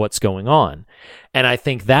dynamic of what's going on. And I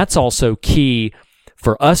think that's also key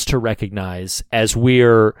for us to recognize as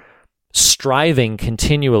we're striving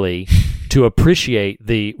continually to appreciate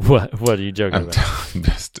the what are you joking about?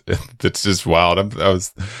 It's just wild. I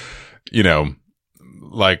was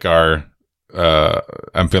like I'm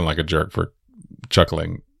feeling like a jerk for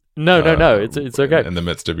chuckling. No. It's okay. In the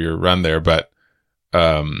midst of your run there, but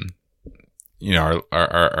you know,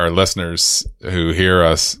 our listeners who hear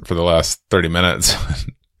us for the last 30 minutes,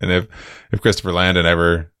 and if Christopher Landon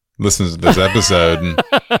ever listens to this episode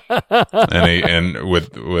and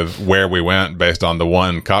with where we went based on the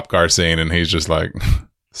one cop car scene, and he's just like,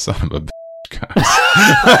 son of a bitch,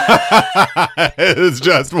 guys. It's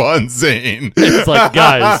just one scene. It's like,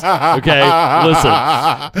 guys, okay, listen.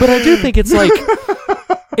 But I do think it's like,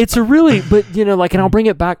 it's a really, but you know, like, and I'll bring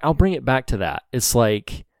it back to that. It's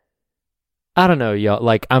like, I don't know, y'all.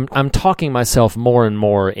 Like, I'm talking myself more and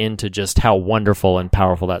more into just how wonderful and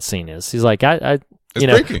powerful that scene is. He's like, you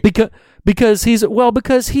know, because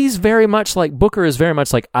he's very much like, Booker is very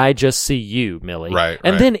much like, I just see you, Millie. Right.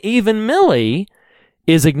 And then even Millie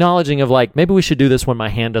is acknowledging of like, maybe we should do this when my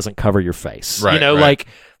hand doesn't cover your face. Right, you know, right. like,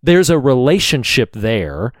 there's a relationship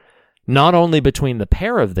there, not only between the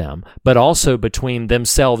pair of them, but also between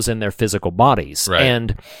themselves and their physical bodies. Right.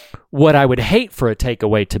 And what I would hate for a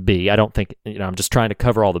takeaway to be, I don't think, you know, I'm just trying to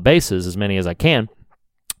cover all the bases, as many as I can.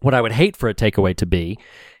 What I would hate for a takeaway to be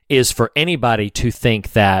is for anybody to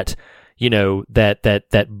think that, you know,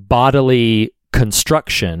 that bodily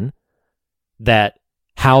construction, that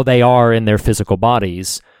how they are in their physical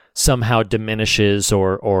bodies somehow diminishes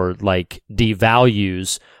or like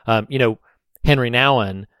devalues. You know, Henry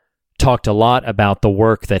Nouwen talked a lot about the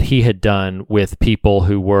work that he had done with people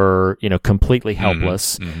who were, you know, completely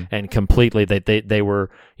helpless and completely, they were,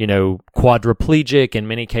 you know, quadriplegic. In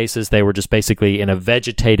many cases, they were just basically in a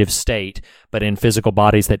vegetative state, but in physical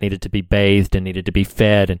bodies that needed to be bathed and needed to be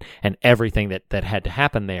fed and everything that had to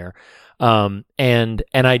happen there. And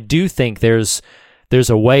I do think there's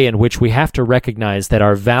a way in which we have to recognize that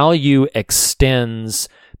our value extends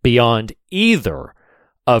beyond either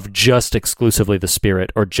of just exclusively the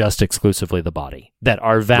spirit or just exclusively the body. That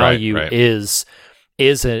our value is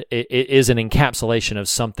an encapsulation of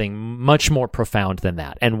something much more profound than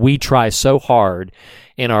that. And we try so hard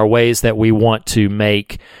in our ways that we want to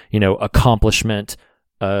make, you know, accomplishment,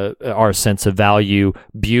 our sense of value,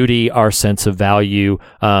 beauty, our sense of value,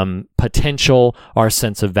 potential, our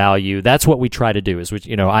sense of value. That's what we try to do is,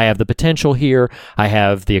 you know, I have the potential here, I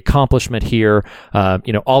have the accomplishment here,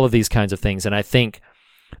 you know, all of these kinds of things. And I think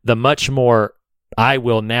the much more, I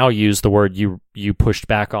will now use the word you pushed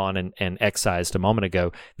back on and excised a moment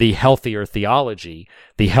ago, the healthier theology,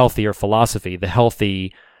 the healthier philosophy, the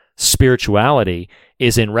healthy spirituality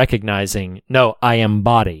is in recognizing, no, I am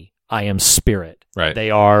body, I am spirit. Right.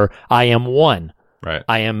 I am one. Right.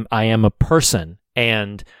 I am a person,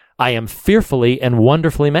 and I am fearfully and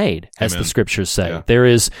wonderfully made, as the scriptures say. Yeah.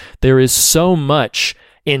 There is so much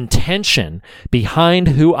intention behind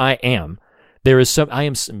who I am. There is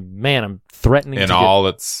I'm threatening in to all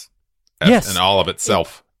get, its yes, in all of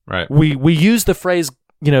itself. Right. We use the phrase,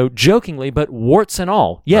 you know, jokingly, but warts and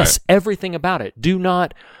all. Yes, everything about it. Do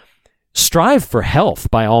not strive for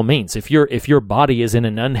health by all means. If your body is in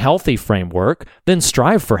an unhealthy framework, then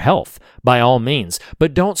strive for health by all means.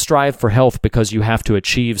 But don't strive for health because you have to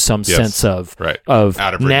achieve some sense of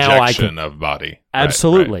out of now rejection of body.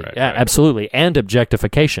 Absolutely, absolutely, and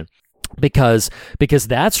objectification. Because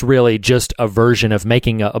that's really just a version of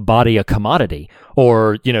making a body a commodity,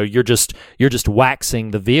 or you know, you're just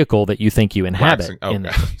waxing the vehicle that you think you inhabit.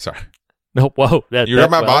 Okay, sorry. No, whoa! You're talking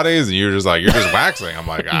about bodies, and you're just waxing. I'm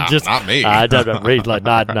like, not me. I don't read like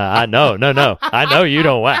not. I know, no. I know you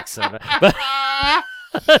don't wax, but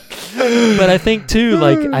I think too,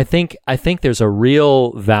 like I think there's a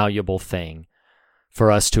real valuable thing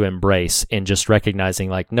for us to embrace in just recognizing,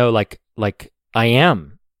 like, no, like I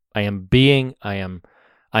am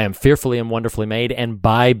fearfully and wonderfully made, and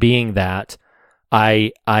by being that,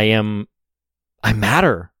 I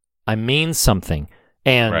matter. I mean something,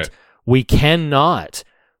 and we cannot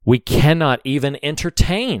even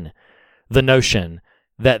entertain the notion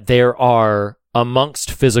that there are,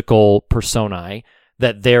 amongst physical personae,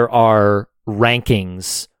 that there are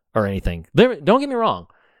rankings or anything. Don't get me wrong.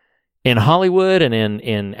 In Hollywood and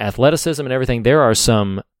in athleticism and everything, there are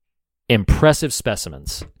some impressive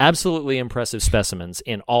specimens, absolutely impressive specimens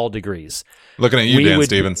in all degrees. Looking at you, Dan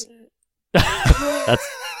Stevens.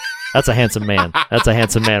 That's a handsome man. That's a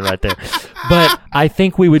handsome man right there. But I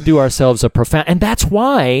think we would do ourselves a profound, and that's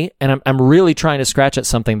why, and I'm really trying to scratch at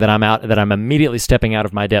something that I'm immediately stepping out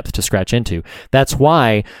of my depth to scratch into. That's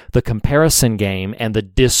why the comparison game and the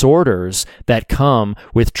disorders that come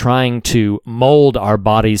with trying to mold our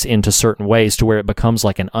bodies into certain ways to where it becomes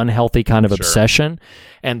like an unhealthy kind of obsession,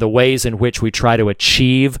 and the ways in which we try to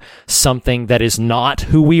achieve something that is not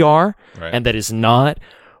who we are, and that is not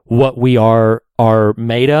what we are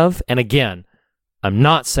made of. And again, I'm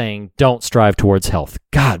not saying don't strive towards health.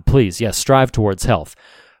 God, please, yes, strive towards health.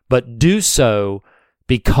 But do so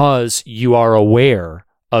because you are aware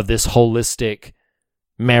of this holistic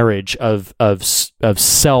marriage of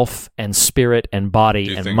self and spirit and body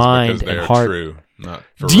Do and things mind because they and are heart. true, not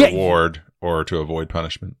for Yeah. reward or to avoid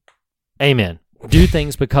punishment. Amen. Do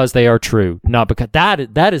things because they are true, not because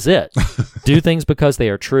that is it. Do things because they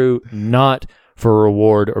are true, not for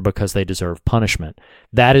reward or because they deserve punishment.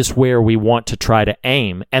 That is where we want to try to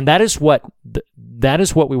aim, and that is what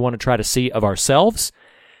we want to try to see of ourselves.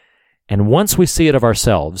 And once we see it of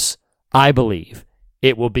ourselves, I believe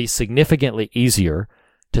it will be significantly easier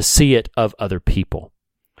to see it of other people,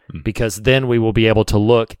 because then we will be able to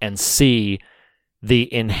look and see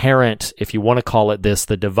the inherent, if you want to call it this,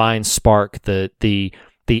 the divine spark, the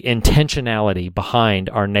intentionality behind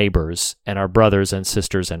our neighbors and our brothers and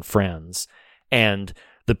sisters and friends, and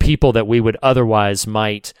the people that we would otherwise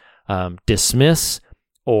might dismiss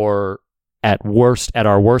or at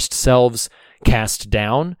our worst selves cast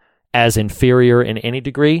down as inferior in any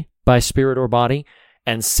degree by spirit or body,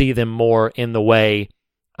 and see them more in the way.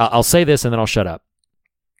 I'll say this and then I'll shut up.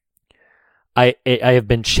 I have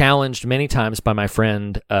been challenged many times by my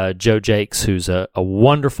friend Joe Jakes, who's a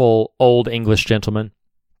wonderful old English gentleman,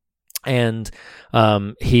 and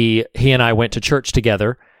he and I went to church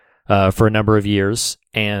together for a number of years,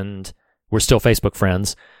 and we're still Facebook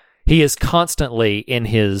friends. He is constantly in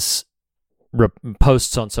his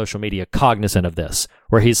posts on social media cognizant of this,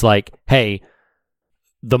 where he's like, "Hey,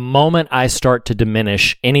 the moment I start to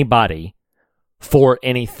diminish anybody for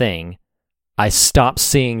anything, I stop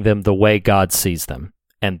seeing them the way God sees them,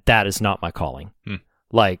 and that is not my calling.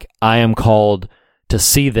 Like, I am called to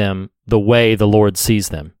see them the way the Lord sees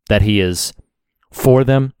them, that He is for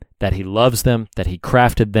them, that He loves them, that He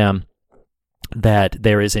crafted them, that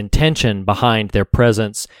there is intention behind their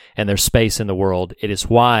presence and their space in the world. It is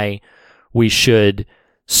why we should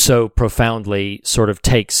so profoundly sort of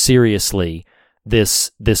take seriously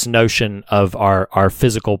this notion of our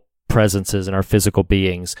physical presences and our physical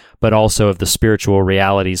beings, but also of the spiritual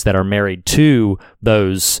realities that are married to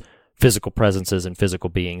those physical presences and physical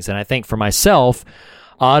beings." And I think for myself,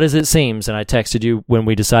 odd as it seems, and I texted you when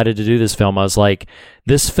we decided to do this film, I was like,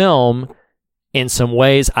 this film, in some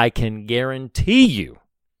ways, I can guarantee you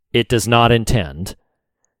it does not intend,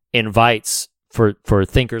 invites, for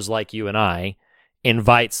thinkers like you and I,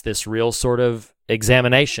 invites this real sort of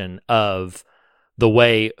examination of the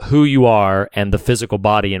way who you are and the physical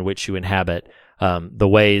body in which you inhabit, the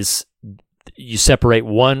ways you separate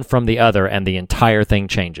one from the other and the entire thing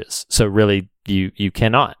changes. So really, you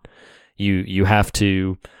cannot. You have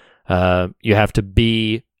to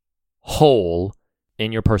be whole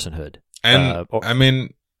in your personhood. And I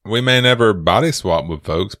mean, we may never body swap with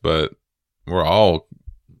folks, but we're all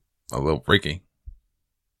a little freaky.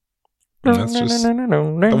 And that's just the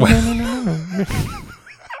way.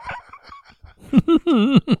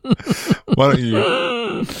 Why don't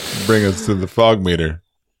you bring us to the fog meter?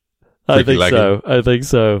 I think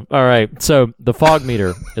so. All right. So the fog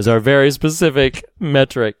meter is our very specific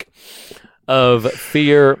metric of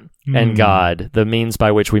fear and God, the means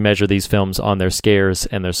by which we measure these films on their scares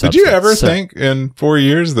and their substance. Did you ever think in 4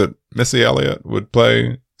 years that Missy Elliott would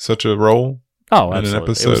play such a role? Oh, in absolutely. an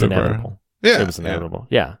episode It was of inevitable. Yeah, it was inevitable.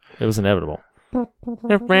 Yeah, it was inevitable. Okay.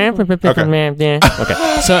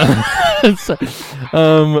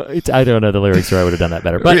 I don't know the lyrics, or I would have done that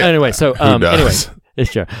better. But anyway, so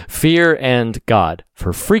it's true. Fear and God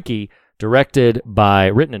for Freaky,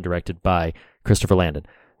 written and directed by Christopher Landon.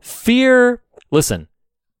 Fear. Listen,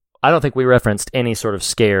 I don't think we referenced any sort of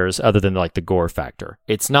scares other than like the gore factor.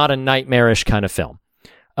 It's not a nightmarish kind of film.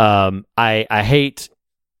 I hate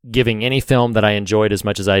giving any film that I enjoyed as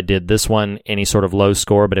much as I did this one any sort of low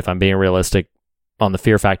score, but if I'm being realistic on the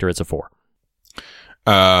fear factor, it's a 4.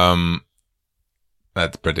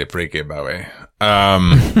 That's pretty freaky, by the way.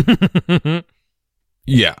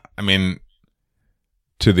 Yeah, I mean,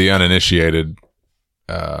 to the uninitiated,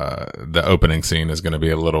 the opening scene is going to be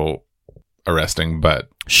a little arresting, but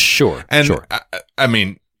sure. I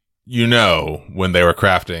mean, when they were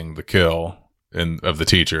crafting the kill of the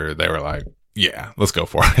teacher, they were like, "Yeah, let's go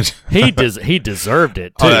for it." he deserved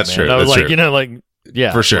it too. Oh, that's man. true. I was that's like, true.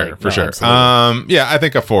 Yeah, for sure. Absolutely. Yeah, I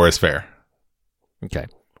think a 4 is fair. Okay,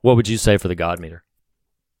 what would you say for the God meter?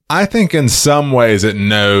 I think in some ways it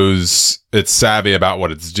knows it's savvy about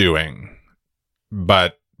what it's doing,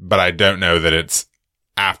 but I don't know that it's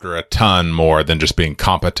after a ton more than just being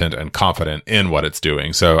competent and confident in what it's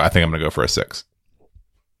doing. So I think I'm going to go for a 6.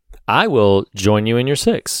 I will join you in your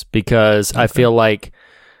 6 because I feel like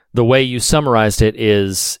the way you summarized it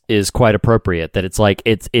is quite appropriate. That it's like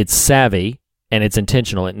it's savvy and it's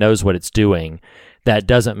intentional, it knows what it's doing, that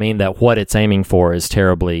doesn't mean that what it's aiming for is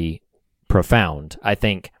terribly profound. I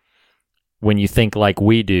think when you think like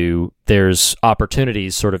we do, there's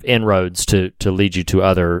opportunities, sort of inroads to lead you to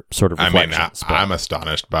other sort of reflections. I'm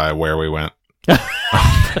astonished by where we went.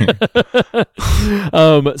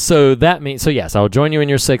 So yes, I'll join you in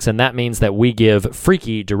your 6, and that means that we give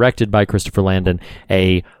Freaky, directed by Christopher Landon,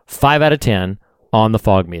 a 5 out of 10 on the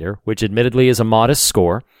Fog Meter, which admittedly is a modest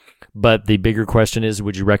score, but the bigger question is,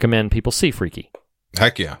 would you recommend people see Freaky?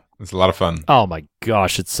 Heck yeah. It's a lot of fun. Oh my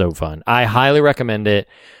gosh, it's so fun. I highly recommend it.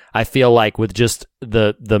 I feel like with just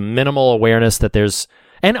the minimal awareness that there's,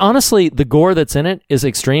 and honestly, the gore that's in it is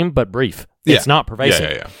extreme but brief. It's not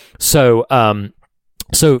pervasive. Yeah. So,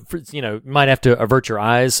 you might have to avert your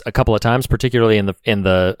eyes a couple of times, particularly in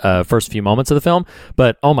the first few moments of the film.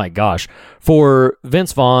 But oh my gosh, for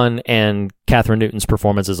Vince Vaughn and Catherine Newton's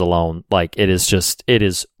performances alone, like it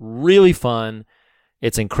is really fun.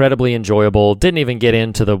 It's incredibly enjoyable. Didn't even get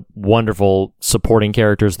into the wonderful supporting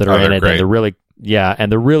characters that are in it, great.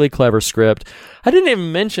 and the really clever script. I didn't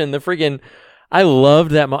even mention the friggin'. I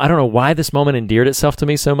loved that. I don't know why this moment endeared itself to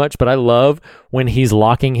me so much, but I love when he's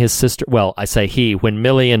locking his sister. Well, I say when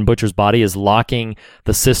Millie in Butcher's Body is locking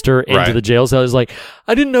the sister into the jail cell. He's like,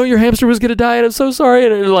 I didn't know your hamster was going to die, and I'm so sorry.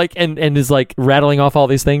 And is like rattling off all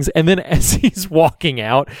these things. And then as he's walking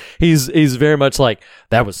out, he's very much like,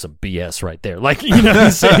 that was some BS right there. Like, he's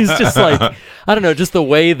just like, I don't know, just the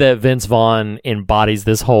way that Vince Vaughn embodies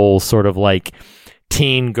this whole sort of like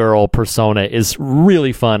teen girl persona is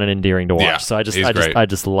really fun and endearing to watch. Yeah, so I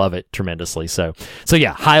just love it tremendously. So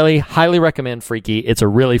yeah, highly recommend Freaky. It's a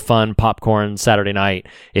really fun popcorn Saturday night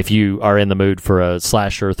if you are in the mood for a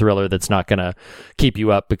slasher thriller that's not going to keep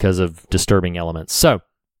you up because of disturbing elements. So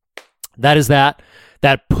that is that.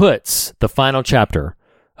 That puts the final chapter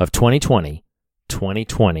of 2020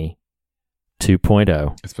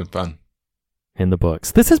 2.0. It's been fun In the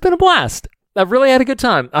books. This has been a blast. I've really had a good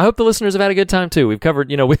time. I hope the listeners have had a good time too. We've covered,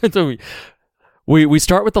 we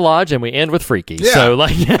start with the Lodge and we end with Freaky. Yeah, so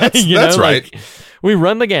that's right. We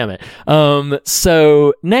run the gamut.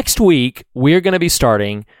 So next week we're going to be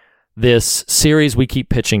starting this series we keep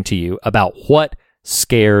pitching to you about what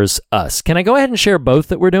scares us. Can I go ahead and share both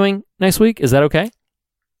that we're doing next week? Is that okay?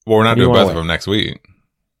 Well, we're not doing both of them next week.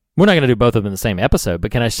 We're not going to do both of them in the same episode,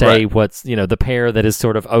 but can I say what's, the pair that is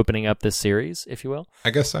sort of opening up this series, if you will? I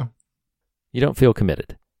guess so. You don't feel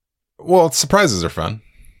committed. Well, surprises are fun.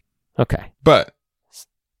 Okay. But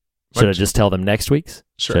should I just tell them next week's?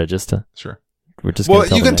 Sure. Should I just Sure. We're just Well,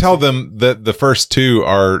 you can tell them that the first two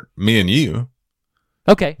are me and you.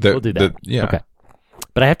 Okay, we'll do that. Yeah. Okay.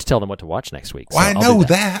 But I have to tell them what to watch next week. So well, I know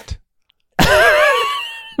that.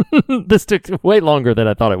 This took way longer than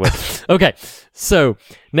I thought it would. Okay, so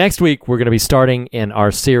next week we're going to be starting in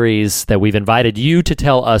our series that we've invited you to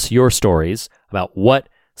tell us your stories about what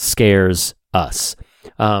scares us.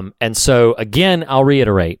 And so, again, I'll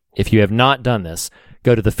reiterate, if you have not done this,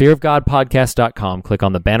 go to thefearofgodpodcast.com, click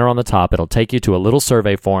on the banner on the top. It'll take you to a little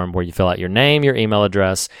survey form where you fill out your name, your email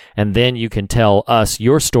address, and then you can tell us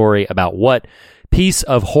your story about what piece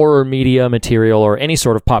of horror media material or any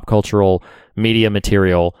sort of pop cultural media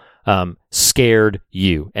material scared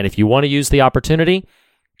you. And if you want to use the opportunity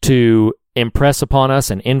to impress upon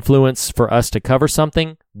us and influence for us to cover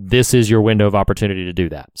something, this is your window of opportunity to do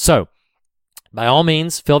that. So, by all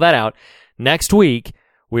means, fill that out. Next week,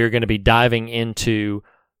 we're going to be diving into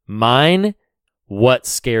Mine What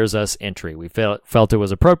Scares Us entry. We felt it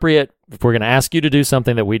was appropriate if we're going to ask you to do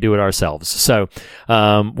something that we do it ourselves. So,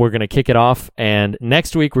 we're going to kick it off, and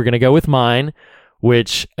next week we're going to go with Mine,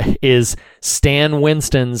 which is Stan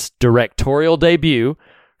Winston's directorial debut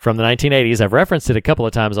from the 1980s. I've referenced it a couple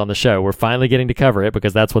of times on the show. We're finally getting to cover it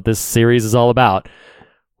because that's what this series is all about.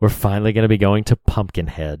 We're finally going to be going to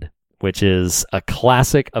Pumpkinhead, which is a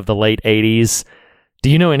classic of the late 80s.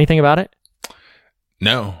 Do you know anything about it?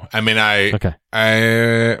 No. I mean,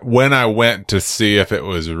 I when I went to see if it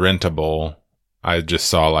was rentable, I just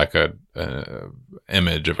saw like a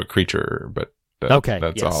image of a creature, but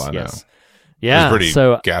that's all I know. Yeah. It's a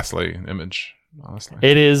pretty ghastly image, honestly.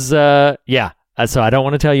 It is, yeah. So I don't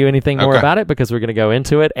want to tell you anything more about it because we're going to go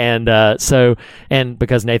into it. And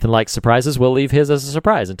because Nathan likes surprises, we'll leave his as a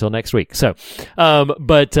surprise until next week. So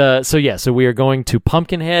we are going to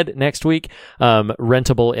Pumpkinhead next week,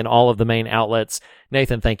 rentable in all of the main outlets.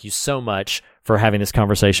 Nathan, thank you so much for having this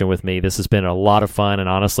conversation with me. This has been a lot of fun and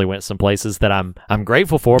honestly went some places that I'm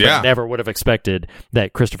grateful for, but never would have expected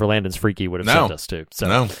that Christopher Landon's Freaky would have sent us to.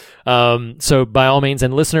 So, so by all means,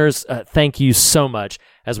 and listeners, thank you so much.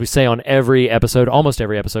 As we say on every episode, almost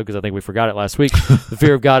every episode, because I think we forgot it last week, the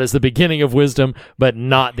fear of God is the beginning of wisdom, but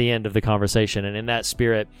not the end of the conversation. And in that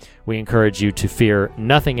spirit, we encourage you to fear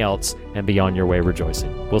nothing else and be on your way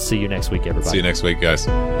rejoicing. We'll see you next week, everybody. See you next week, guys.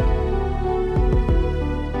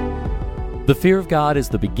 The fear of God is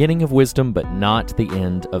the beginning of wisdom, but not the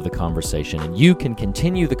end of the conversation. And you can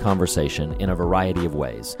continue the conversation in a variety of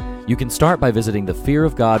ways. You can start by visiting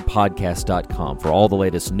thefearofgodpodcast.com for all the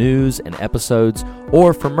latest news and episodes,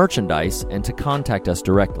 or for merchandise and to contact us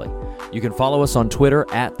directly. You can follow us on Twitter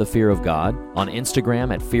at The Fear of God, on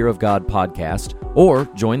Instagram at Fear of God Podcast, or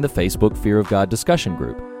join the Facebook Fear of God discussion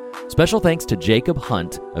group. Special thanks to Jacob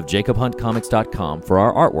Hunt of jacobhuntcomics.com for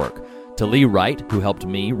our artwork, to Lee Wright, who helped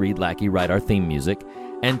me, Reed Lackey, write our theme music,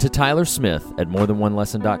 and to Tyler Smith at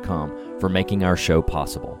morethanonelesson.com for making our show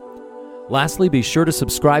possible. Lastly, be sure to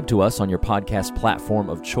subscribe to us on your podcast platform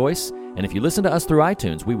of choice, and if you listen to us through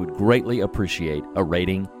iTunes, we would greatly appreciate a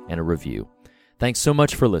rating and a review. Thanks so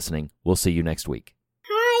much for listening. We'll see you next week.